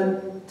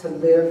discipline to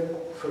live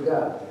for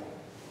God.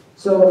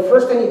 So the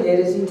first thing he did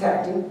is he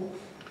attacked him.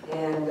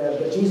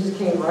 But Jesus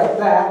came right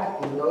back,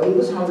 even though he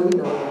was hungry,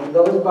 even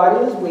though his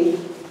body was weak.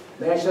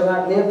 Man shall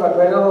not live by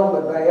bread alone,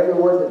 but by every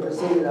word that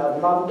proceeded out of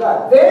the mouth of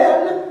God.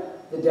 Then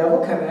the devil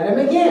came at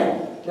him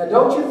again. Now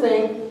don't you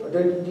think, or do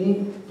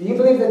you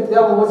believe that the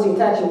devil, once he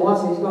attacks you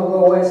once, he's going to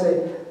go away and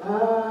say,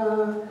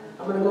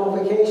 I'm going to go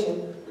on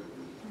vacation?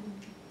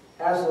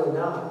 Absolutely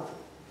not.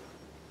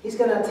 He's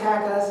going to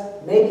attack us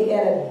maybe in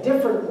a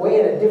different way,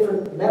 in a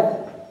different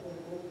method.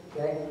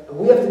 Okay? And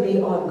we have to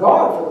be on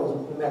guard for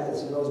those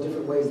methods and those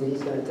different ways that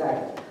he's going to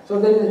attack us. So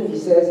then he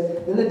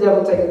says, then the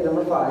devil taketh,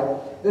 number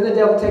 5, then the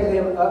devil taketh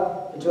him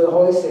up into the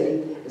holy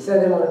city and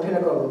set him on the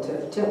pinnacle of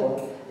the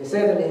temple and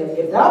said unto him,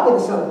 If thou be the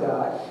Son of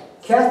God,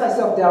 cast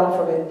thyself down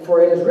from it,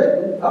 for it is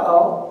written,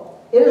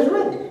 it is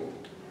written.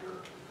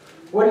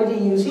 What did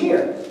he use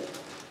here?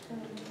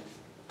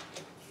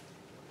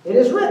 It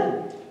is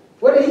written.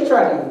 What did he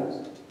try to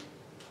use?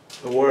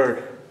 The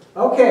Word.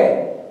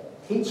 Okay.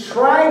 He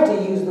tried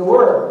to use the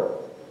Word.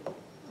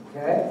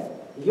 Okay?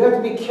 You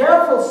have to be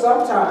careful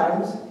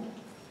sometimes.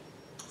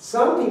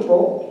 Some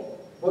people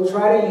will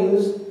try to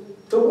use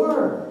the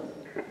Word.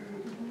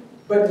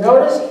 But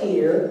notice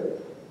here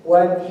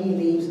what he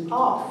leaves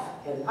off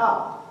and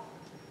out.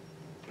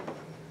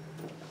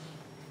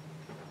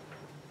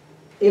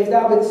 If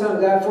thou be the Son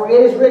of God, for it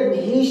is written,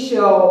 He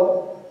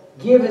shall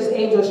give His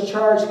angels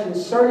charge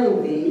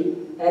concerning thee,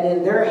 and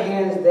in their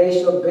hands they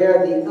shall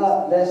bear thee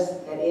up, lest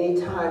at any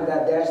time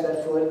thou dash thy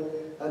foot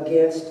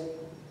against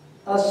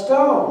a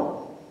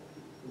stone.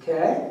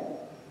 Okay?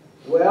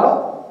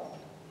 Well,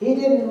 he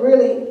didn't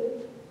really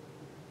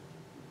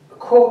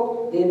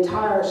quote the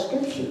entire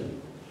scripture.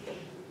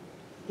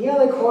 He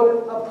only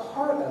quoted a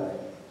part of it.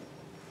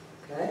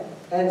 Okay?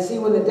 And see,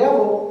 what the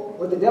devil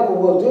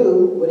will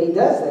do when he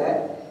does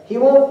that, he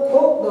won't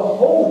quote the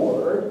whole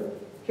word.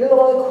 He'll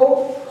only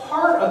quote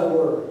part of the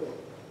word.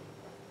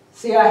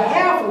 See, a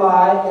half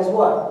lie is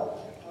what?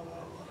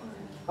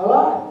 A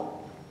lie.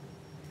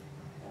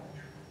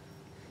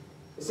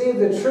 It's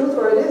either the truth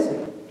or it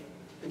isn't.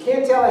 You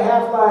can't tell a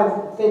half lie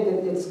and think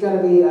that it's going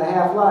to be a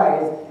half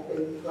lie.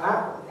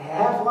 A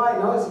half lie?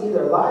 No, it's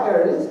either a lie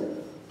or it isn't.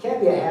 It can't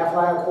be a half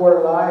lie, a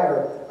quarter lie,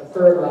 or a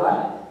third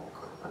lie.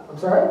 I'm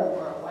sorry?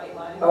 Or a white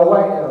lie. A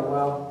white lie,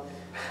 well.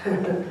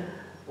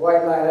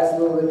 White lie, that's a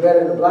little bit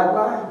better than a black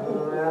lie? I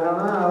don't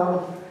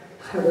know.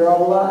 They're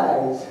all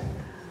lies.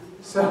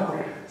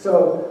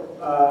 So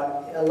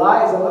a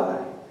lie is a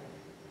lie.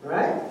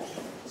 Right?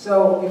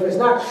 So if it's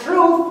not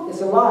truth,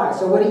 it's a lie.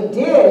 So what he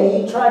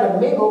did, he tried to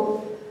mingle.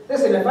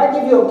 Listen, if I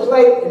give you a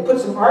plate and put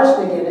some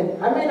arsenic in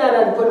it, I may not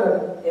have to put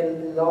it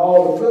in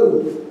all the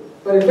food,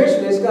 but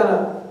eventually it's going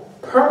to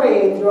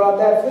permeate throughout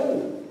that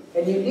food.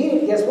 And you eat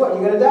it, guess what?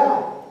 You're going to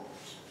die.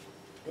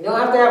 You don't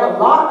have to have a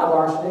lot of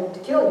arsenic to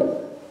kill you.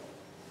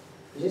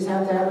 You just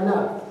have to have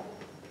enough.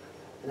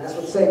 And that's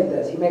what Satan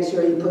does. He makes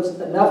sure he puts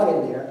enough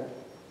in there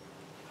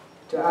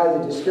to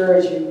either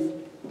discourage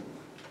you,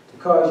 to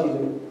cause you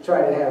to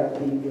try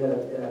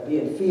to be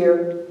in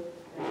fear,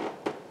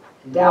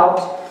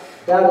 doubt.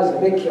 Doubt is a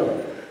big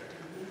killer.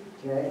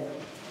 Okay?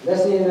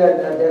 Let's see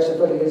that.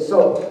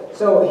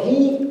 So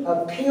he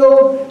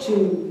appealed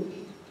to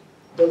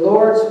the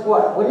Lord's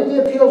what? What did he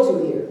appeal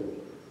to here?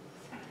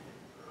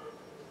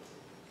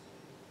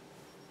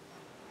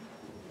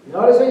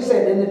 Notice what he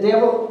said. Then the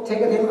devil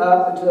taketh him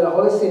up into the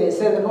holy city and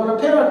set him on a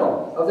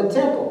pinnacle of the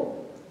temple.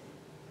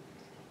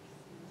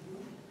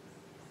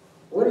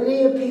 What did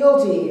he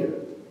appeal to here?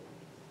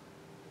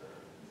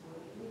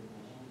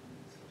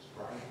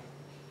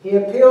 He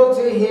appealed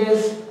to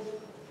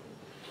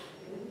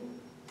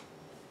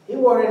he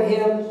wanted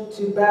him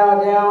to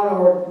bow down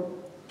or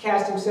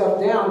cast himself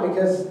down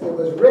because it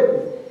was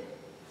written.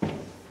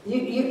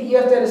 You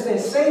have to understand,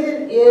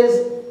 Satan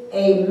is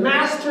a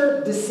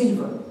master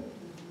deceiver.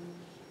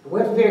 We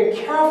have to be very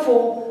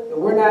careful that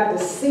we're not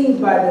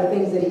deceived by the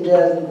things that he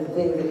does and the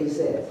things that he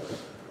says.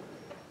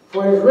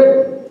 For it is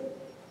written,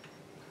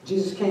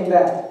 Jesus came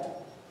back.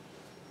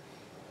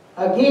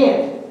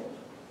 Again,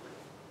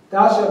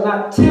 thou shalt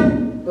not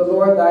tempt the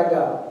Lord thy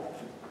God.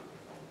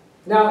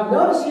 Now,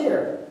 notice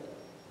here,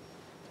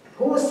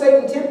 who was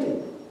Satan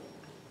tempting?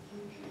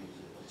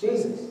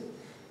 Jesus.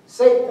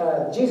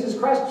 Jesus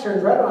Christ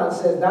turns right around and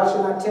says, thou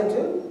shalt not tempt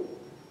who?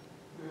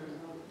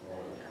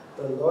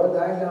 The Lord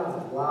thy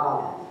God.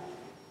 Wow.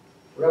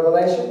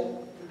 Revelation?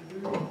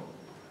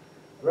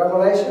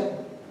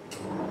 Revelation?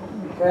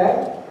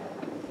 Okay?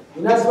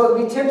 You're not supposed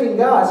to be tempting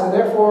God, so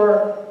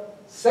therefore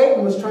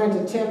Satan was trying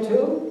to tempt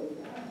who?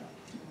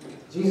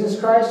 Jesus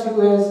Christ, who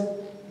is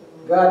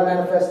God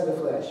manifest in the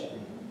flesh.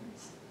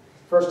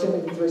 1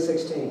 Timothy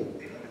 3:16.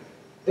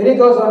 Then he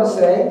goes on to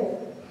say,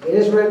 It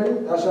is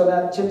written, thou shalt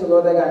not tempt the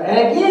Lord thy God. And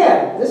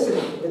again, listen,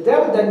 the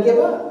devil doesn't give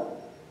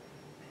up.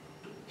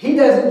 He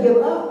doesn't give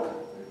up.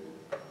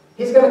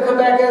 He's going to come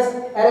back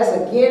at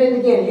us again and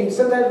again.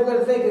 Sometimes we're going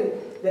to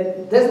think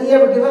that doesn't he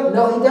ever give up?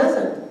 No, he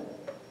doesn't.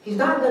 He's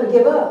not going to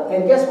give up.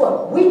 And guess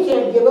what? We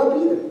can't give up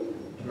either.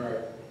 Right.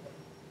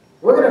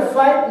 We're going to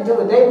fight until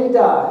the day we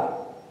die.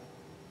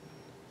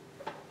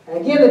 And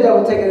again, the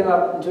devil taking him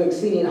up into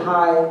exceeding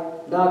high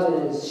mountain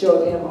and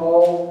showed him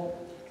all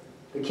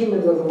the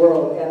kingdoms of the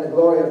world and the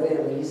glory of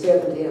them. And he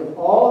said unto him,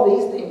 all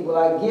these things will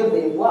I give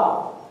thee.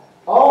 Wow.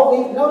 All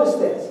these, notice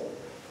this.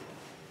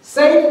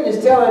 Satan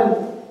is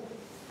telling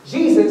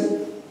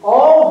Jesus,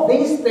 all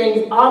these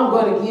things I'm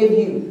going to give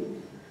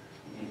you.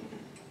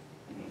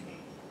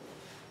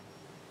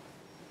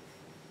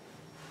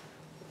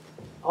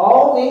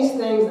 All these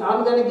things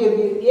I'm going to give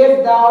you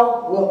if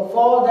thou wilt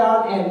fall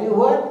down and do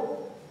what?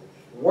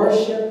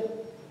 Worship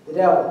the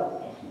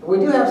devil. We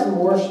do have some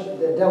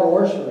the devil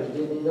worshipers.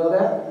 Didn't you know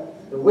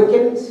that? The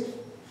Wiccans,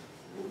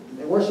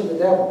 they worship the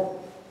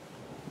devil.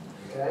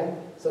 Okay?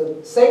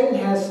 So Satan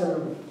has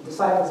some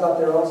disciples out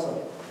there also.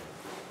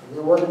 And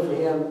they're working for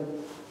him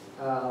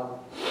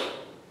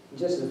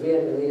just as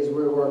vehemently as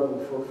we're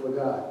working for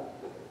God.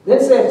 Then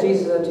says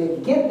Jesus unto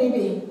him, Get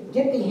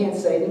thee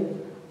hence,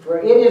 Satan, for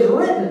it is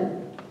written.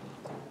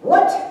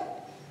 What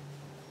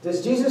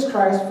does Jesus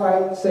Christ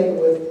fight Satan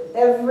with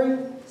every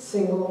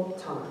single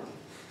time?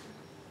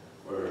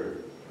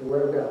 Word. The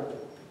Word of God.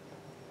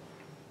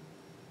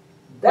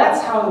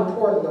 That's how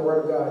important the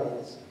Word of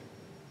God is.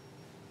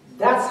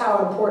 That's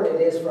how important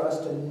it is for us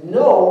to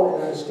know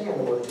and understand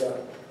the Word of God.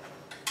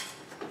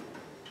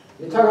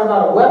 You're talking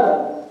about a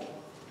weapon?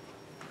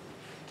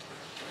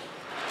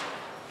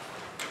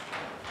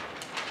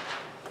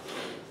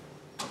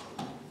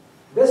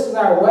 This is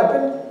our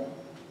weapon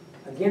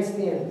against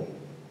the enemy.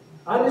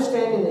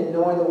 Understanding and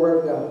knowing the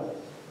Word of God.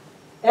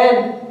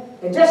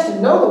 And just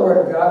to know the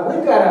Word of God,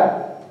 we've got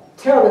to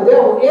tell the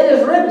devil, it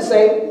is written,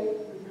 Satan.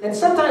 And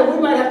sometimes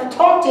we might have to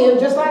talk to him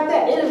just like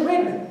that. It is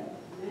written.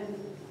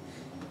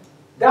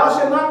 Thou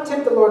shalt not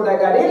tempt the Lord thy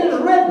God. It is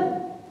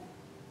written.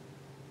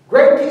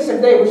 Great peace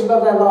of they which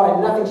love thy law,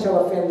 and nothing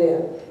shall offend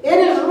them. It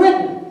is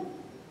written.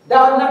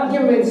 Thou hast not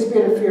given me the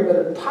spirit of fear, but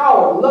of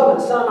power, love,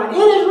 and sound mind. It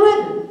is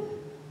written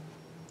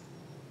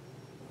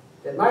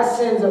that my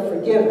sins are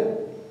forgiven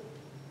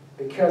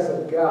because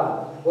of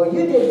God. Well,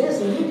 you did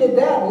this and you did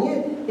that,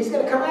 and he's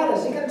going to come at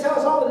us. He's going to tell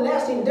us all the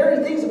nasty and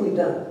dirty things that we've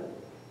done.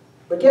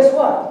 But guess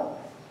what?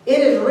 It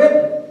is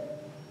written.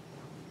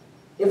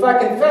 If I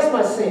confess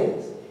my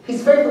sins,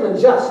 he's faithful and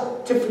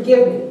just to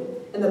forgive me.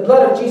 And the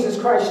blood of Jesus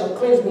Christ shall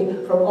cleanse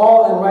me from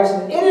all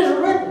unrighteousness. It is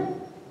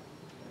written.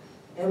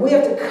 And we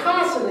have to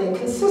constantly and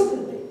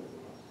consistently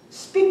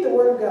speak the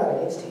word of God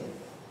against him.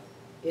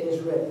 It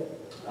is written.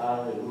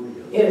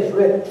 Hallelujah. It is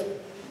written.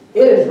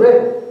 It is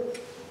written.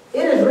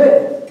 It is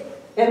written.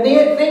 And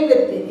the thing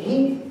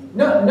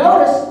that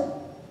notice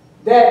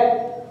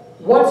that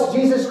once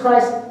Jesus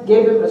Christ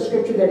gave him a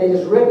scripture that it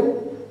is written,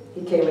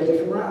 he came a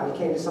different route. He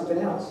came to something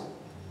else.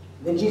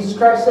 Then Jesus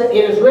Christ said,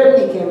 it is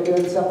written. He came to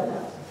do something else.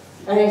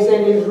 And he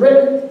said, it is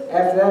written.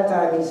 After that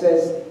time, he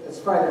says, let's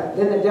find out.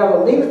 Then the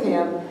devil leaveth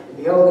him, and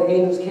behold, the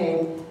angels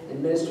came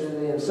and ministered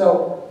unto him.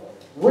 So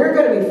we're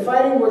going to be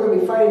fighting. We're going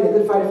to be fighting the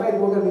good fight of faith.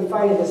 We're going to be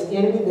fighting this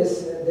enemy,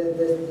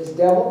 this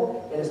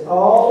devil. And it's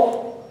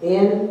all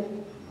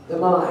in the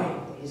mind.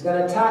 He's going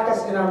to attack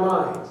us in our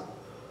minds.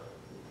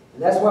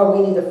 And that's why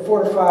we need to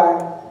fortify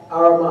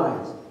our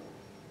minds.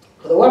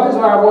 For the weapons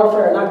of our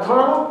warfare are not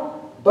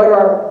carnal, but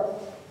are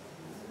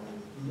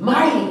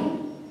mighty.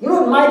 You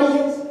know what mighty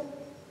is?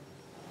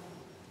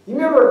 You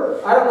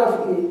remember, I don't know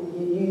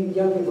if you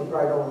young people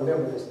probably don't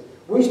remember this.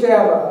 We used to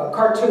have a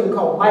cartoon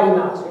called Mighty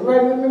Mouse. You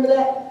remember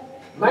that?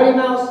 Mighty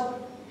Mouse,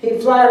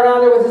 he'd fly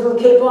around there with his little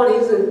cape on. He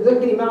was a little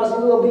bitty mouse, a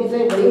little bitty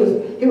thing, but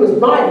he was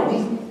mighty.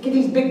 He'd get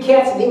these big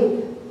cats and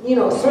he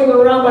would, swing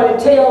them around by the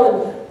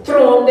tail and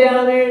throw them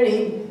down there,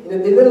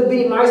 and the little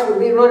bitty mice would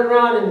be running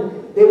around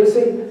and they would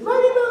say,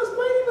 Mighty Mouse,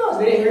 Mighty Mouse.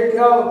 And then here it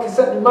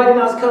goes, Mighty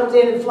Mouse comes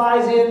in and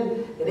flies in,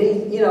 and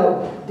he,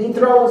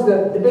 dethrones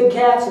the big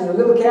cats and the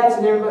little cats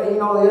and everybody,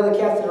 all the other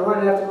cats that are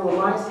running after little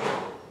mice.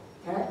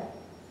 Okay?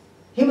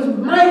 He was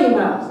Mighty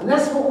Mouse, and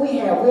that's what we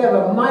have. We have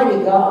a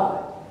mighty God.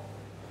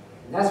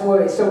 And that's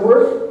what,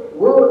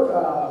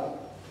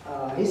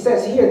 he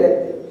says here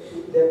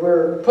that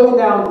we're pulling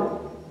down,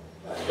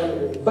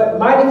 but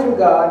mighty through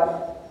God.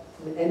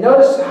 And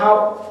notice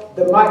how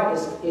the might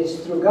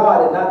is through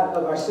God and not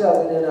of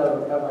ourselves and in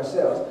of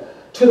ourselves.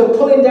 To the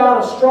pulling down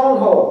of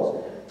strongholds.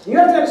 You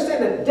have to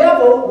understand the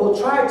devil will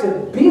try to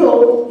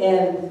build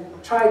and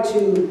try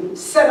to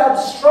set up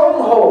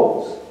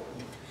strongholds.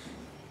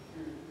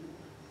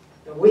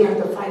 And we have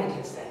to fight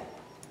against that.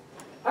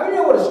 I mean, you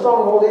know what a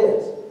stronghold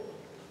is?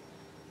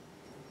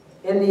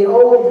 In the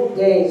old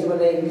days when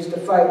they used to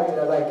fight,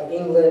 like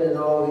England and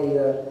all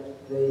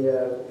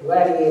the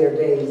gladiator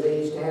days, they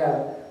used to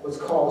have what's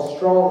called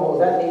strongholds.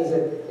 That means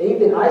that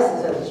even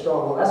ISIS has a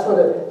stronghold. That's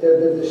what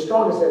the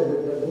strongest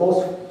is, the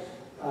most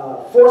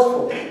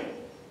forceful.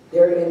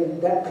 They're in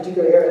that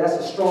particular area. That's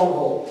a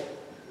stronghold.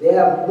 They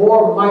have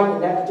more might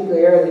in that particular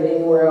area than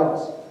anywhere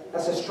else.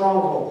 That's a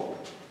stronghold.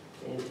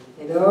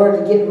 And in order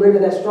to get rid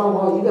of that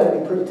stronghold, you got to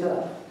be pretty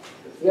tough.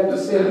 You have to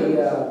send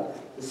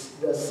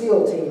the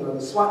SEAL team or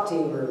the SWAT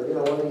team or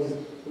one of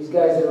these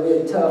guys that are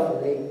really tough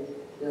and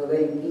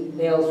they eat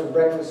nails for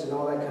breakfast and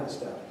all that kind of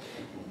stuff.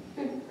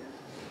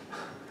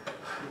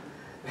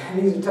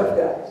 These are tough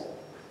guys,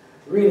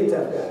 really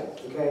tough guys.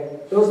 Okay,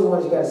 those are the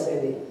ones you got to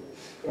send in.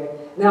 Okay,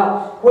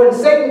 now when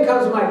Satan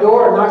comes to my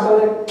door and knocks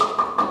on it,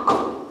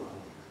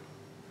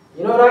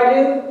 you know what I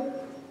do?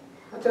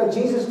 I tell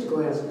Jesus to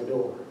go answer the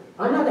door.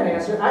 I'm not going to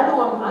answer it. I know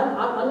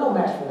I'm no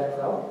match for that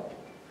fellow.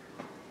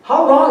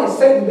 How long has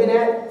Satan been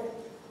at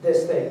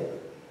this thing?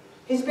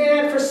 He's been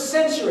at it for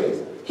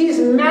centuries. He's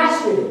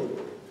mastered it.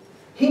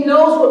 He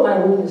knows what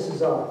my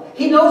weaknesses are.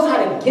 He knows how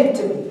to get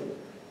to me.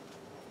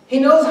 He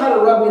knows how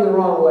to rub me the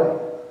wrong way.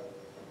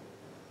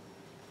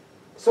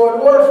 So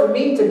in order for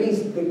me to be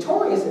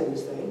victorious in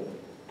this thing,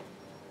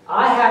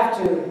 I have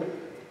to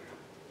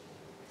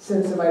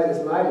send somebody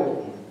that's mightier than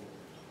him.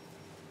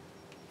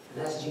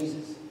 And that's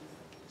Jesus.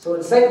 So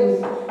when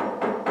Satan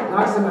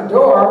knocks on my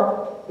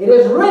door, it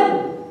is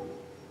written,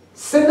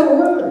 send the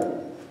word.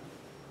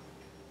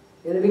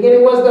 In the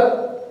beginning was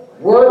the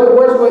Word. The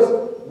Word was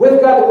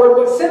with God. The Word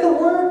was. Send the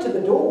word to the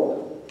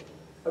door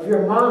of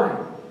your mind.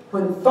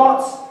 When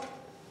thoughts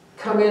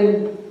come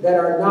in that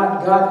are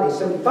not godly,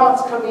 some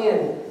thoughts come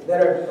in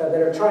that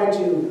are trying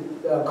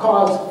to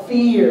cause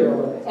fear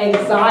or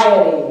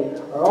anxiety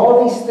or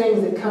all these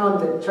things that come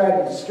that try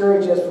to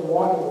discourage us from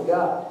walking with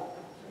God.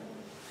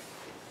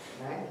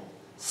 Right?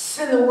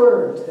 Send the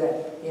word to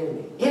that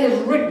enemy. It is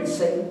written,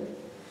 Satan.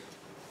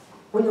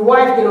 When your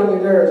wife gets on your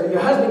nerves, or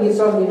your husband gets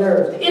on your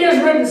nerves, it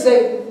is written,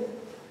 Satan.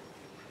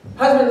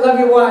 Husband, love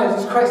your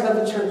wives as Christ loved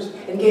the church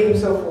and gave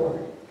himself for her.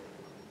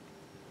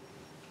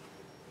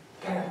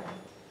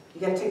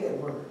 You got to take that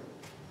word.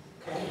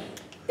 Okay?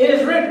 It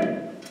is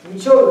written, you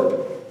children.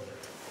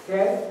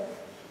 Okay?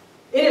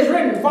 It is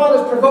written,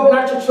 fathers, provoke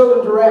not your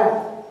children to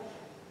wrath.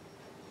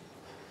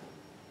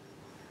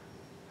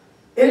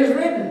 It is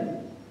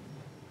written,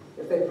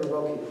 if they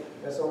provoke you.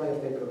 That's only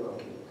if they provoke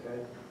you.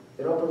 Okay? If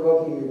they don't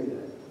provoke you, you're good.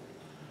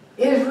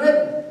 It is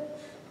written.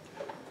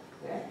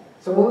 Okay?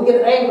 So when we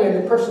get angry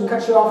and the person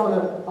cuts you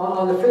off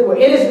on the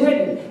freeway, it is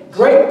written,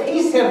 great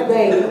peace have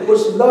they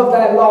which love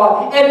thy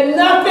law, and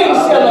nothing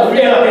shall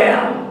offend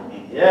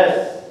them.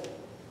 Yes.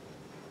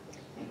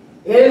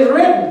 It is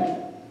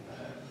written.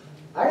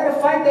 I got to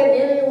fight that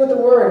enemy with the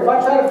word. If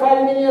I try to fight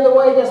him any other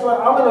way, guess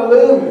what? I'm going to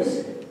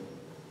lose.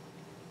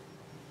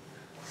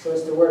 So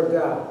it's the word of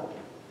God.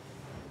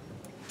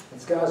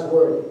 It's God's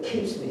word. It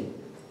keeps me.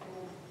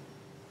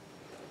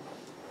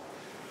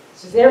 It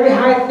says, every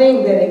high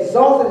thing that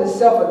exalted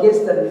itself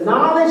against the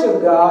knowledge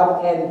of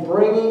God, and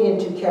bringing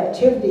into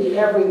captivity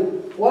every,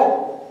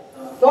 what?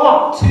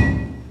 Thought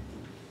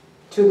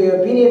to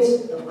the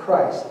obedience of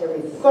Christ.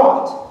 Every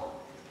thought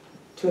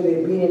to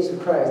the obedience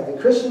of Christ. The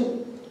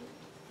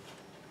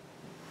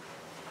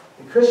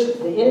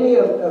enemy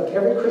of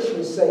every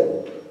Christian is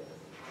Satan.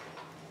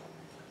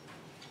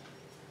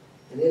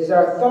 And it is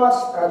our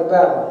thoughts are the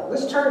battle.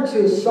 Let's turn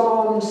to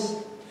Psalms.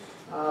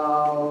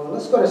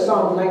 Let's go to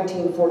Psalm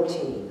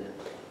 19:14.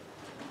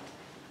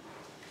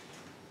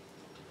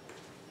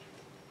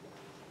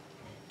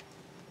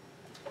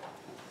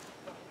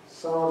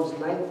 Psalms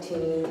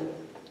 19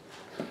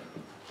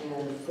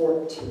 and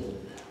 14.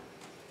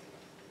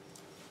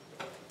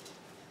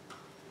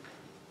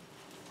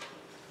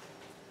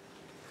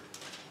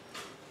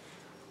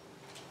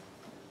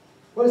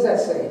 What does that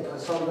say?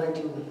 Psalm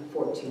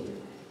 19:14.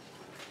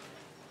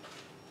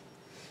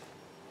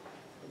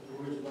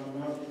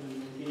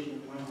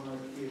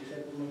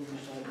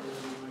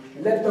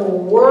 Let the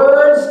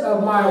words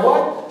of my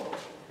what?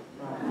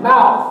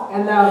 Mouth.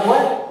 And the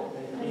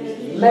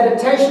what?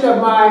 Meditation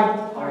of my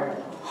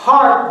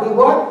heart be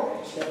what?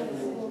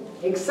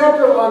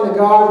 Acceptable unto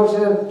God,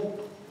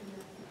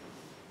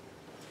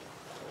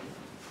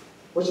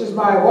 which is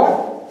my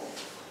what?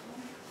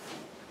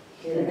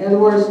 In other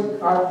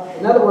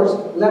words,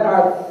 let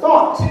our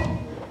thought,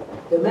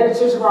 the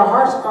meditation of our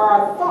hearts are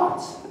our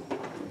thoughts.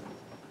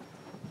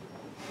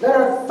 Let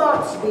our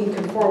thoughts be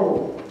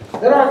conformable.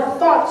 Let our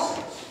thoughts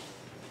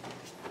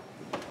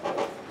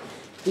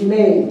be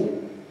made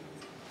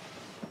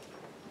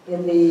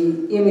in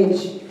the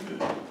image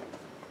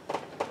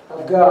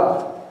of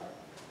God.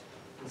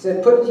 It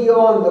said, put ye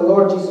on the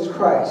Lord Jesus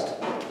Christ.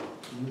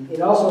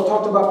 It also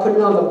talked about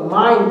putting on the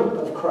mind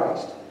of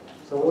Christ.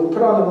 So when we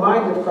put on the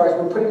mind of Christ,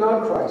 we're putting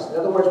on Christ. In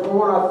other words, we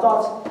want our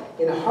thoughts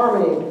in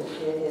harmony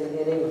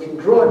and in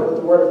congruent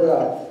with the Word of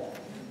God.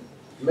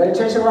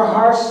 Meditation of our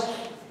hearts,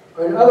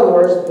 or in other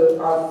words,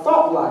 our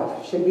thought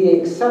life should be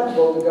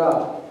acceptable to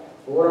God.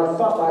 We want our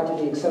thought life to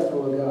be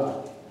acceptable to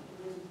God.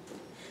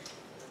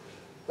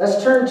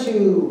 Let's turn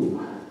to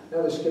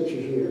another scripture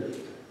here.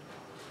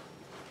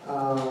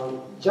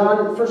 1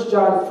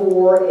 John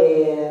 4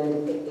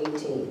 and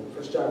 18.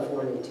 1 John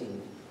 4 and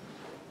 18.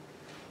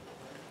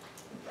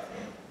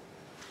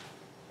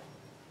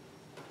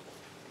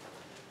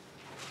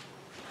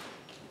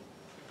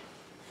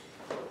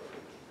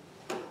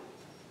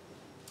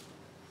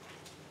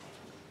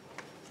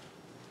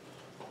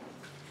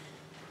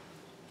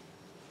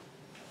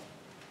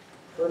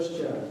 1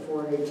 John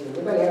 4:18.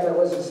 Anybody have that?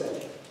 What does it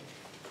say?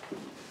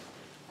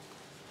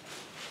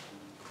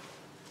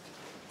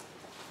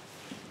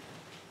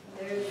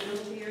 There is no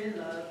fear in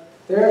love,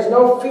 There is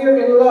no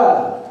fear in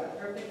love. but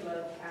perfect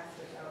love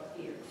casteth out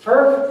fear.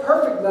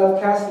 Perfect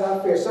love casts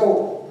out fear.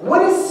 So,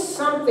 what is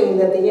something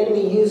that the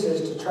enemy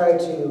uses to try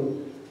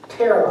to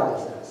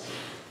paralyze us?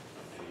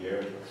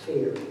 Fear.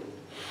 Fear.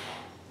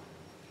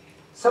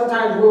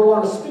 Sometimes we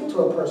want to speak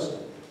to a person.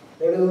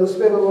 Maybe the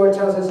Spirit of the Lord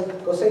tells us,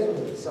 go say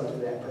something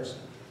to that person.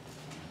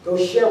 Go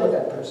share with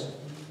that person.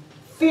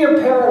 Fear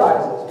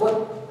paralyzes.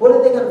 What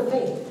are they going to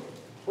think?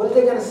 What are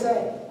they going to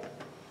say?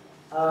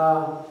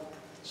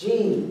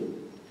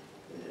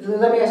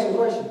 Let me ask you a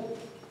question.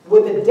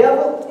 Would the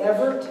devil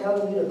ever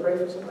tell you to pray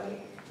for somebody?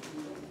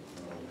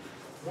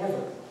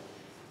 Never.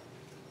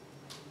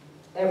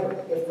 Ever.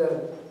 If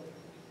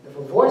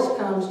a voice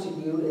comes to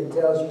you and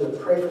tells you to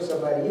pray for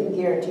somebody, you can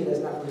guarantee that's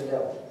not from the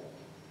devil.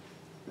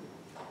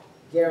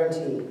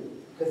 Guaranteed.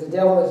 Because the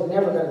devil is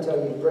never going to tell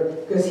you to pray.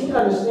 Because he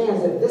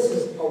understands that this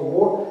is a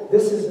war,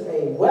 this is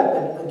a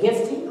weapon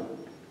against him.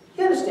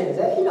 He understands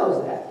that. He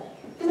knows that.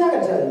 He's not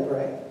going to tell you to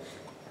pray.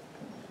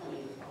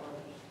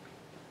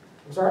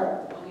 I'm sorry?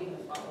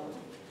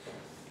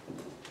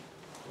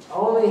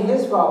 Only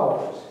his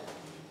followers.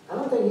 I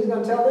don't think he's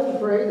going to tell them to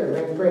pray either.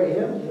 Maybe pray to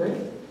him, you think?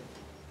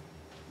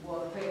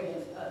 Well, pray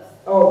against us.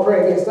 Oh,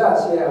 pray against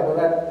us. Yeah, well,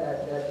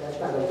 that's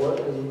not going to work.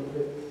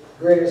 Because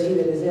greater is he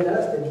that is in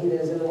us than he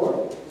that is in the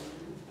world.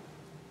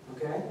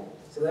 Okay?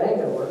 So that ain't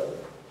going to work.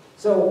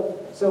 So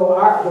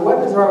the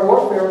weapons of our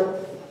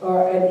warfare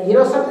are, and you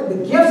know something?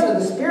 The gifts of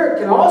the Spirit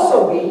can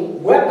also be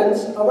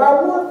weapons of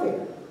our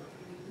warfare.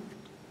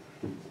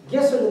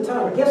 Gifts of the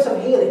tongue, gifts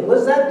of healing. What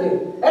does that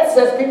do? That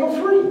sets people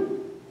free.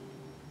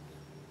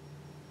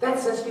 That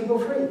sets people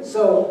free.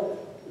 So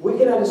we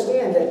can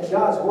understand that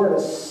God's Word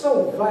is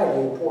so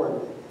vitally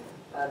important.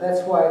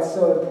 That's why it's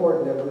so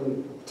important that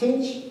we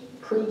teach,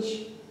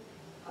 preach,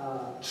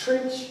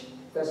 treach,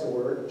 that's the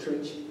word,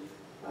 treach,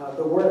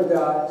 the Word of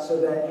God,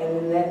 so that,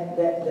 and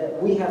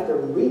that we have to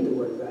read the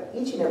Word of God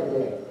each and every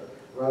day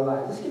of our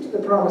lives. Let's get to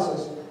the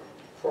promises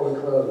before we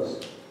close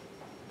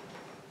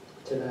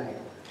tonight.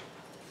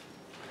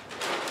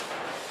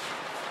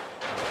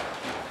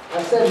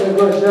 I said we'll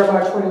go to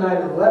Jeremiah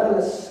 29:11.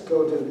 Let's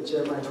go to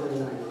Jeremiah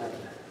 29:11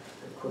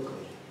 quickly.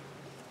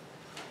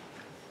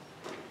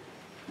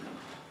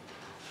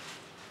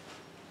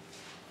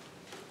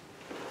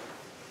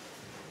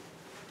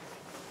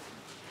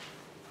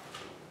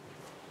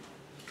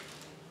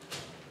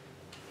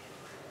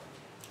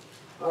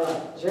 All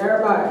right,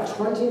 Jeremiah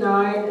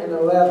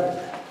 29:11.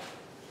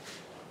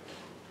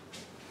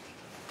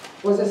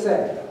 What does it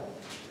say?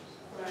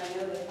 For I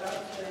know the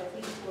thoughts that I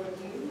think toward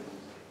you,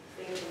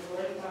 saith the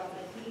Lord, thoughts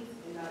of peace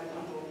and not of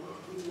evil,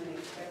 to give you an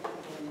expected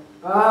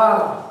end.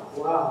 Ah,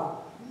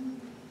 wow.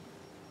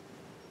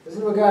 This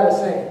is what God is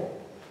saying.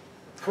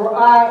 For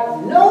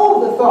I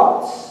know the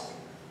thoughts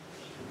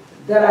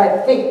that I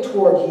think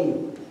toward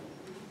you,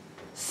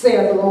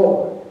 saith the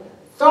Lord.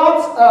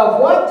 Thoughts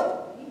of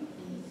what?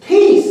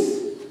 Peace.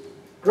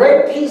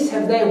 Great peace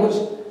have they which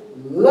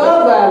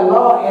love thy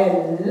law,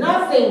 and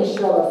nothing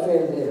shall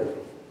offend them.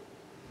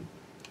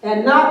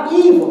 And not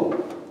evil,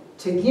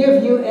 to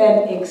give you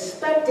an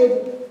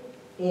expected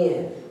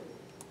end.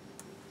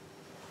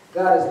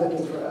 God is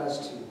looking for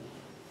us to.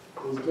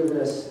 He's given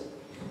us.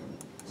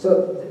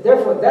 So,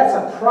 therefore, that's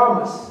a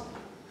promise.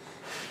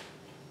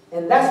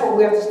 And that's what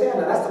we have to stand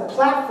on. That's the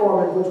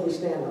platform in which we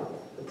stand on.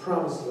 The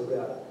promises of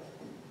God.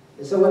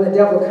 And so when the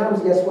devil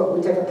comes, guess what?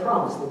 We take a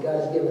promise that God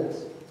has given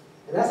us.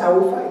 And that's how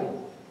we fight him.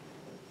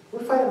 We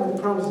fight him with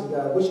the promises of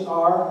God, which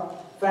are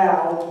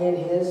found in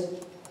his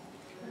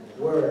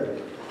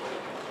word.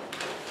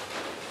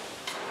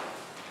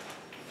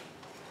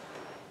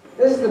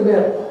 This is the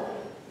middle.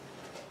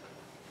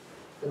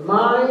 The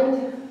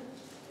mind,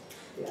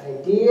 the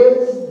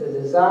ideas, the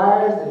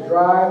desires, the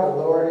drive, the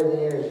Lord, and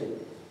the energy.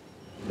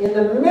 In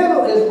the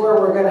middle is where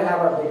we're going to have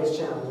our biggest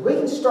challenge. We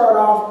can start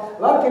off,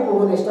 a lot of people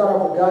when they start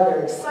off with God,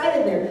 they're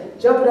excited, they're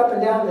jumping up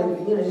and down,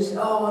 they just,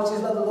 oh, I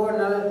just love the Lord.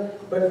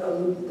 But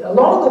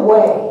along the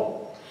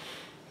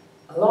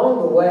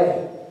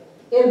way,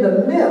 in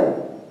the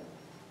middle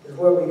is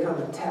where we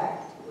become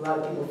attacked. A lot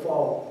of people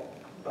fall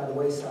by the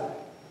wayside.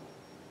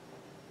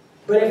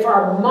 But if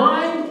our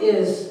mind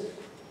is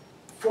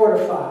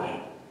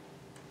fortified,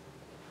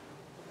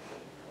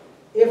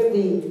 if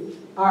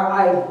our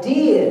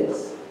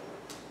ideas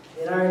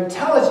and our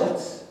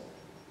intelligence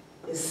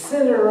is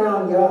centered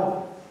around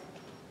God,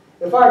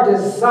 if our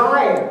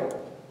desire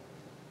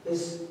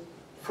is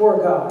for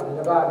God and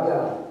about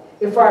God,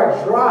 if our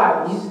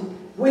drive,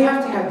 we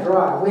have to have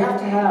drive, we have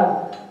to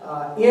have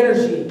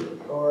energy,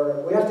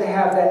 or we have to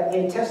have that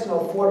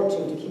intestinal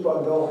fortitude to keep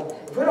on going.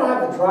 If we don't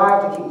have the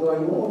drive to keep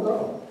going, you won't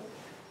go.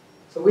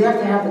 So we have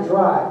to have the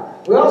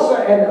drive. We also,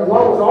 and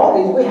along with all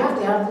these, we have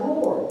to have the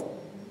Lord.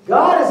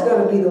 God is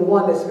going to be the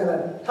one that's going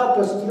to help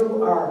us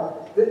through our,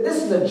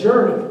 this is a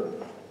journey.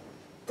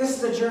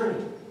 This is a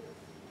journey.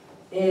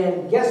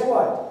 And guess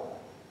what?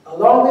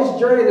 Along this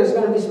journey, there's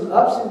going to be some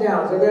ups and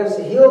downs. There are going to be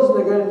some hills and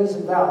there are going to be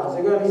some valleys.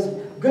 There are going to be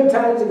some good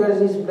times, there are going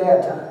to be some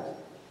bad times.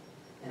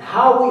 And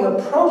how we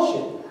approach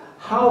it,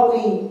 how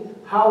we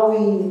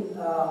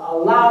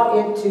allow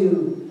it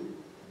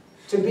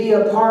to be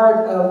a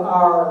part of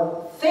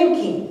our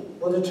thinking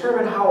will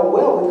determine how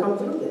well we come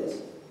through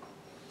this.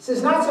 So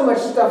it's not so much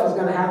stuff is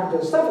going to happen to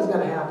us. Stuff is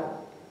going to happen.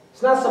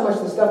 It's not so much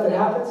the stuff that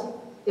happens.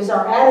 It's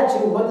our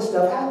attitude when the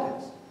stuff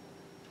happens.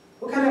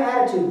 What kind of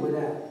attitude with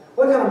that?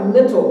 What kind of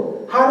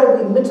mental, how do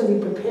we mentally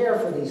prepare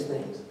for these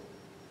things?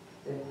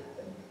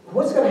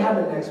 What's going to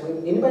happen next week?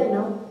 Anybody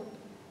know?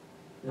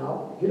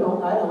 No, you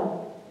don't, I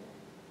don't.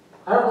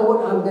 I don't know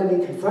what I'm going to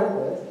be confronted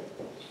with.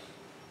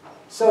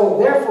 So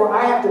therefore,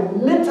 I have to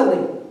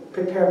mentally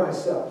prepare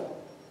myself.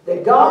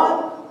 That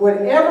God,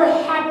 whatever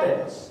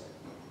happens,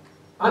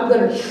 I'm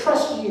going to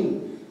trust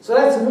you. So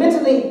that's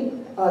mentally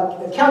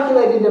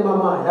calculated in my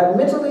mind. I've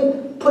mentally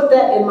put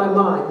that in my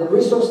mind, the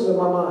resources of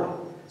my mind.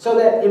 So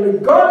that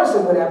regardless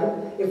of what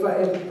happens, if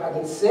I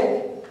get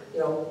sick,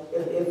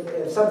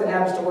 if something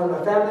happens to one of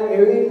my family,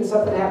 or even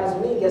something happens to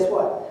me, guess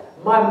what?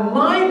 My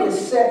mind is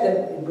set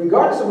that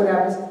regardless of what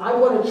happens, I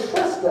want to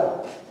trust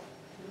God.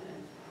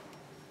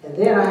 And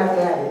then I have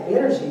to have the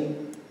energy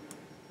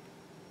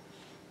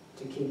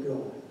to keep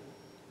going.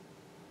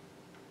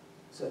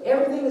 So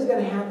everything is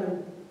going to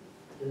happen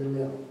in the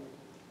middle.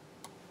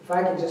 If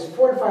I can just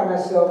fortify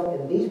myself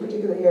in these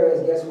particular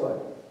areas, guess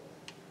what?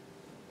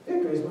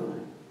 Victory is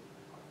mine.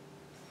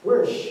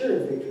 We're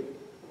assured victory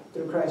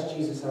through Christ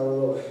Jesus our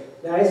Lord.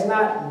 Now, it's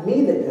not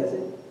me that does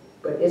it,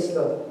 but it's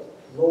the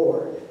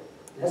Lord.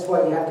 That's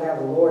why you have to have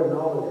the Lord in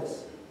all of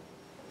this.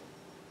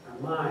 Our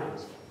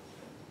minds.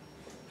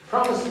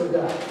 Promises of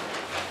God.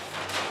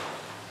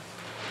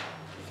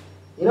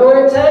 You know what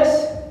it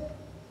takes?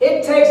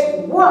 It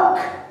takes work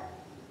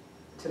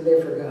to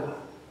live for God.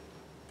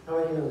 How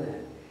do you know that?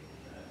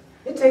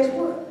 It takes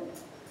work.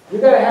 You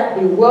got to have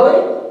to be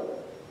willing.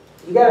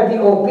 You got to be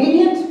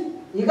obedient.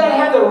 You got to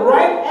have the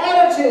right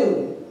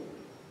attitude.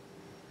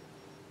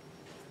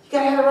 You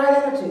got to have the right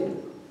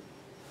attitude.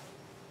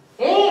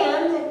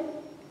 And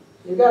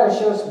you got to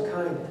show some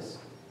kindness.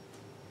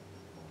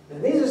 Now,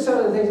 these are some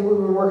of the things that we've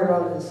been working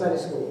on in Sunday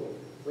school.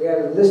 We had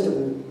a list of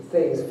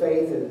things,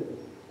 faith and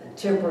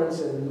temperance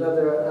and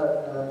other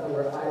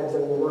items that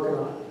we're working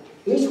on.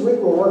 Each week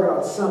we're working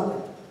on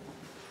something.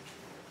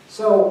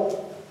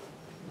 So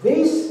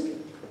these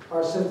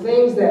are some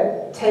things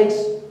that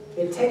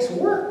it takes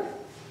work.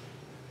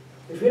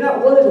 If you're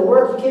not willing to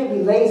work, you can't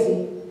be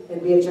lazy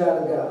and be a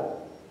child of God.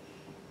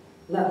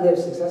 Not live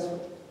successfully.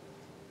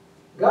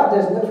 God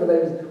doesn't live for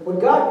lazy. When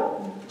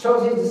God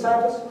chose his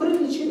disciples, who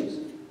did he choose?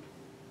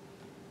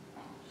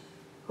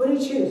 Who did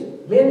he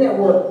choose? Men that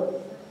were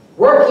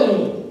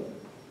working.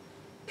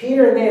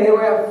 Peter and they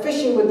were out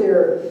fishing with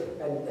their,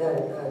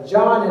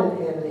 John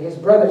and his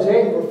brother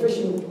James were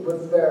fishing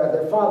with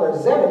their father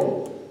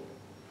Zebedee.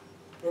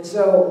 And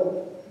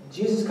so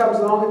Jesus comes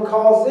along and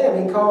calls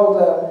them. He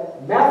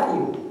called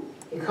Matthew.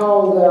 He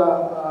called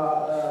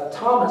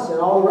Thomas and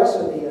all the rest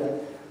of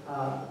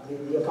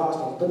the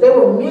apostles. But they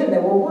were men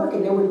that were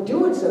working. They were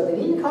doing something.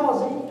 He didn't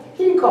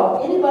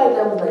call anybody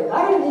that was lazy.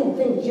 I didn't even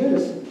think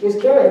Judas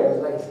Iscariot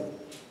was lazy.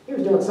 He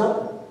was doing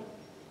something.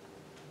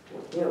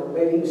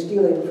 Maybe he was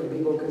stealing from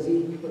people because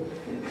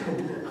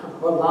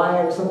or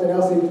lying or something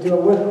else he was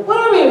doing.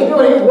 Whatever he was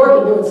doing, he was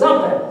working doing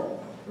something.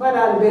 Might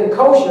not have been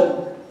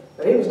kosher,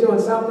 but he was doing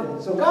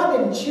something. So God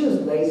didn't choose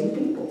lazy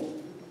people.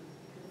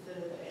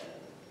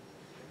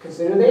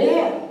 Consider the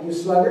ant, you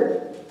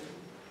sluggard.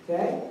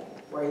 Okay?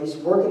 Where he's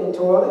working and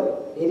toiling.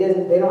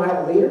 They don't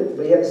have a leader,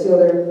 but yet still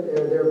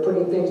they're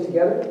putting things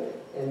together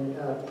and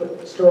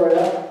store it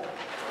up.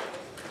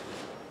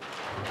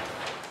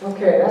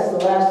 Okay, that's the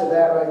last of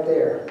that right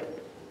there.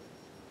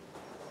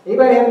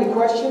 Anybody have any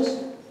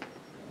questions?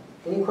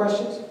 Any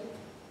questions?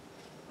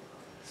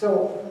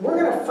 So we're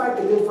going to fight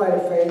the good fight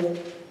of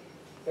faith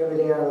every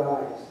day of our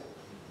lives.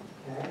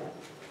 Okay?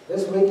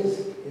 This week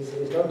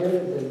is no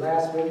different than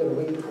last week or the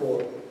week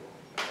before.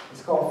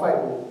 It's called Fight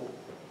Week.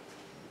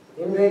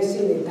 Anybody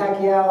see the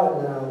Pacquiao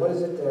and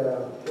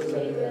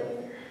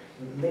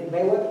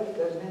Mayweather?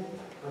 That's his name?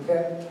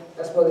 Okay?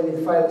 That's supposed to be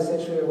the fight of the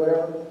century or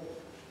whatever.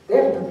 They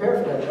had to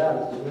prepare for that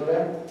battle. Did you know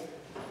that?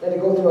 They had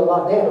to go through a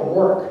lot. They had to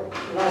work.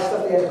 A lot of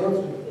stuff they had to go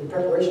through in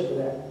preparation for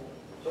that.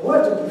 So we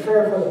have to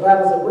prepare for the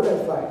battles that we're going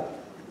to fight.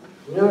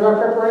 You know what our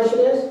preparation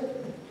is?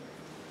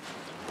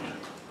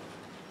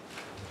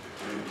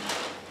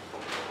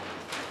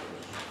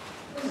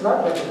 This is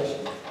our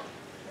preparation.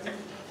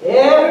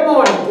 Every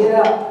morning,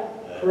 get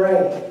up,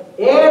 pray.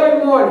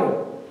 Every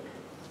morning,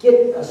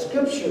 get a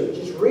scripture.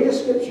 Just read a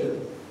scripture.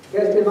 You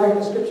guys been liking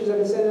the scriptures I've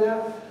been sending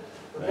out?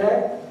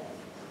 Okay?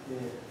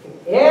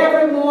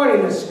 Every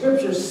morning, the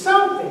scripture,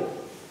 something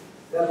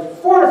that will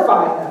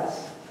fortify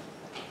us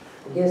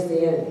against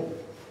the enemy.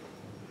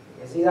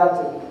 Because he's out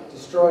to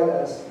destroy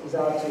us. He's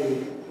out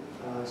to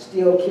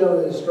steal, kill,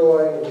 and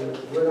destroy. And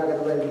we're not going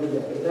to let him do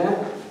that. Amen?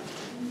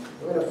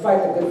 We're going to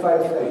fight the good fight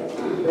of faith.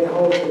 Lay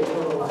hold of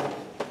eternal life.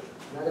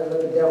 We're not going to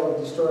let the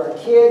devil destroy our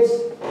kids,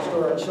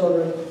 destroy our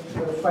children,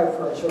 We're going to fight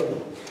for our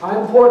children.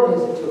 How important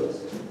is it to us?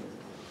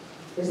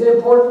 Is it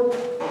important?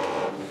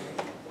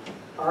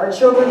 Are our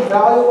children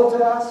valuable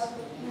to us?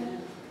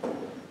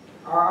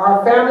 Are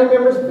our family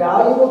members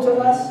valuable to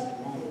us?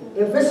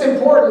 If it's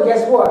important,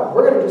 guess what?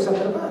 We're going to do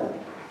something about it.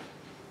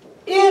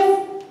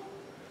 If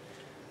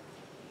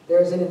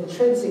there's an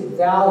intrinsic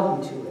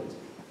value to it,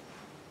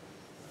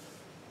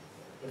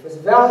 if it's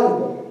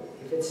valuable,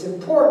 if it's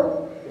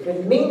important, if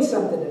it means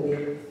something to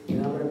me,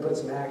 then I'm going to put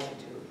some action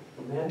to it.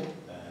 Amen?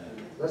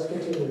 Let's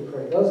continue to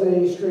pray. Those of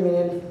you streaming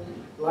in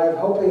live,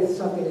 hopefully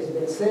something has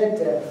been said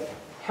to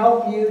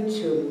help you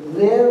to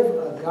live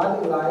a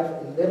godly life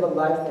and live a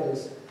life that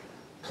is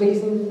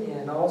pleasing,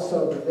 and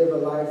also to live a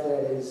life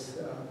that is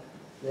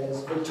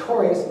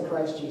victorious in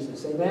Christ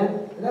Jesus.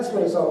 Amen? And that's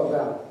what it's all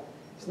about.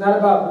 It's not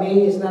about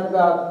me. It's not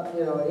about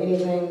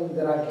anything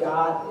that I've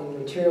got, any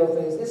material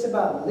things. It's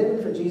about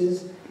living for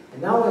Jesus.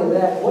 And not only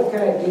that, what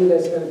can I do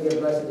that's going to be a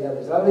blessing to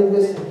others? I'll leave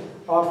this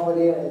off with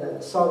you, and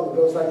a song that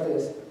goes like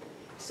this. It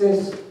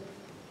says,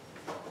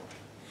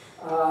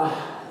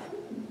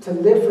 to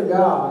live for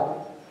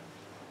God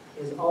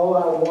is all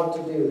I want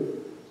to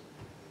do.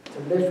 To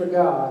live for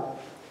God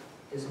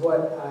is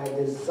what I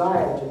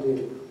desire to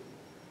do.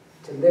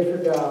 To live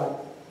for God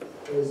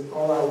is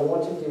all I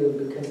want to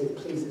do because it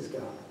pleases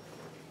God.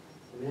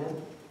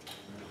 Amen?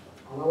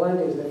 All I want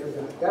to do is live for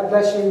God. God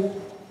bless you.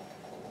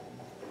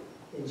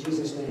 In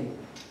Jesus' name.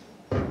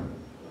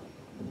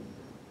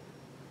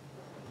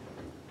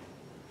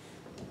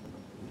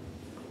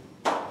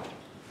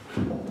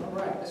 All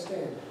right, let's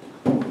stand.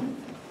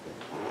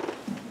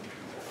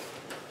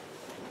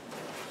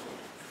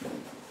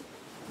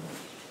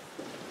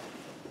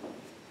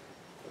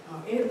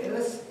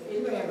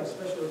 Anybody have a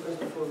special request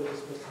before we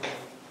dismiss tonight?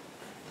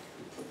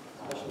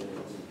 Special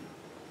request.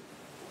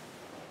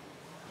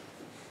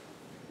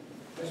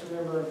 Let's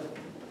remember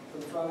for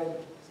the Father,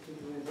 let's keep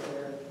them in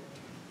prayer.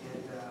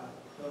 And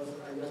those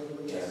are young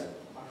people, yes.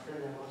 My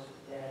friend that wants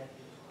dad,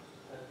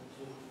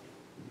 too.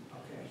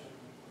 Okay.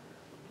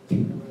 Let's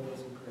remember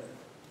those in prayer.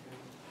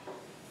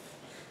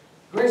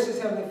 Gracious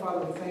Heavenly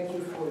Father, we thank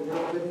you for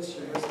your goodness,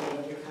 your mercy,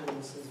 and your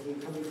kindness as we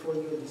come before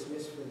you and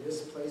dismiss from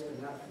this place,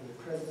 but not from your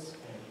presence.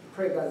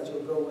 Pray, God, that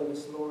you'll go with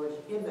us, Lord,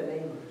 in the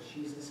name of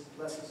Jesus.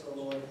 Bless us, O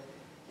Lord,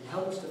 and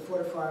help us to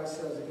fortify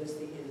ourselves against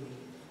the enemy.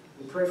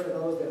 We pray for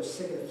those that are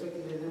sick and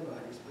afflicted in their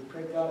bodies. We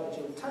pray, God, that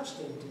you'll touch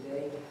them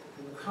today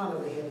from the crown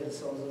of the head to the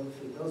soles of the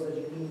feet. Those that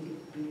you need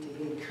to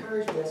be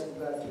encouraged, we ask,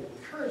 God, to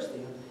encourage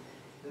them.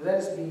 And let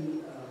us be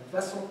a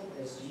vessel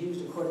that's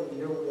used according to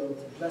your will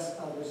to bless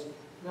others,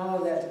 not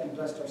only that, to be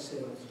blessed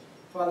ourselves.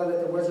 Father, let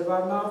the words of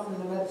our mouth and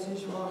the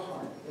meditation of our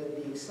heart, let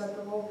it be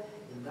acceptable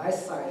in thy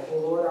sight, O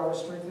Lord, our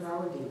strength and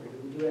our Redeemer.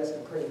 We do ask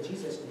and pray in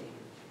Jesus' name.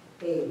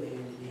 Amen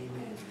and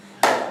amen.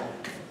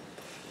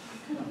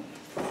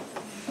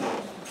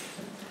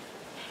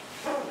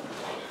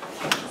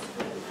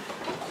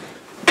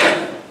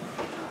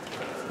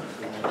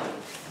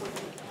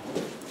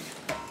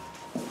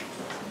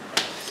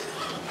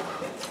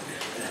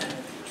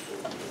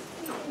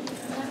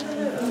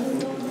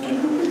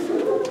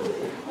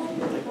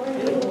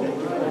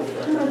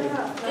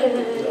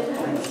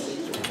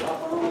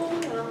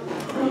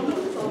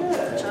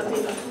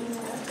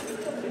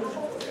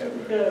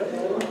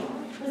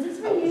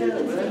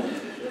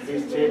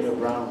 Please take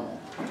around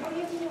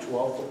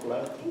 12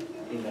 o'clock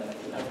in the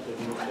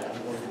afternoon. I'm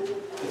going to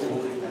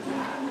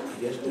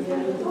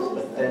yesterday,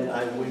 but then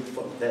I wait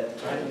for that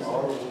time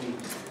all week.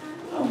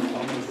 I'm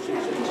 6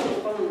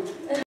 o'clock.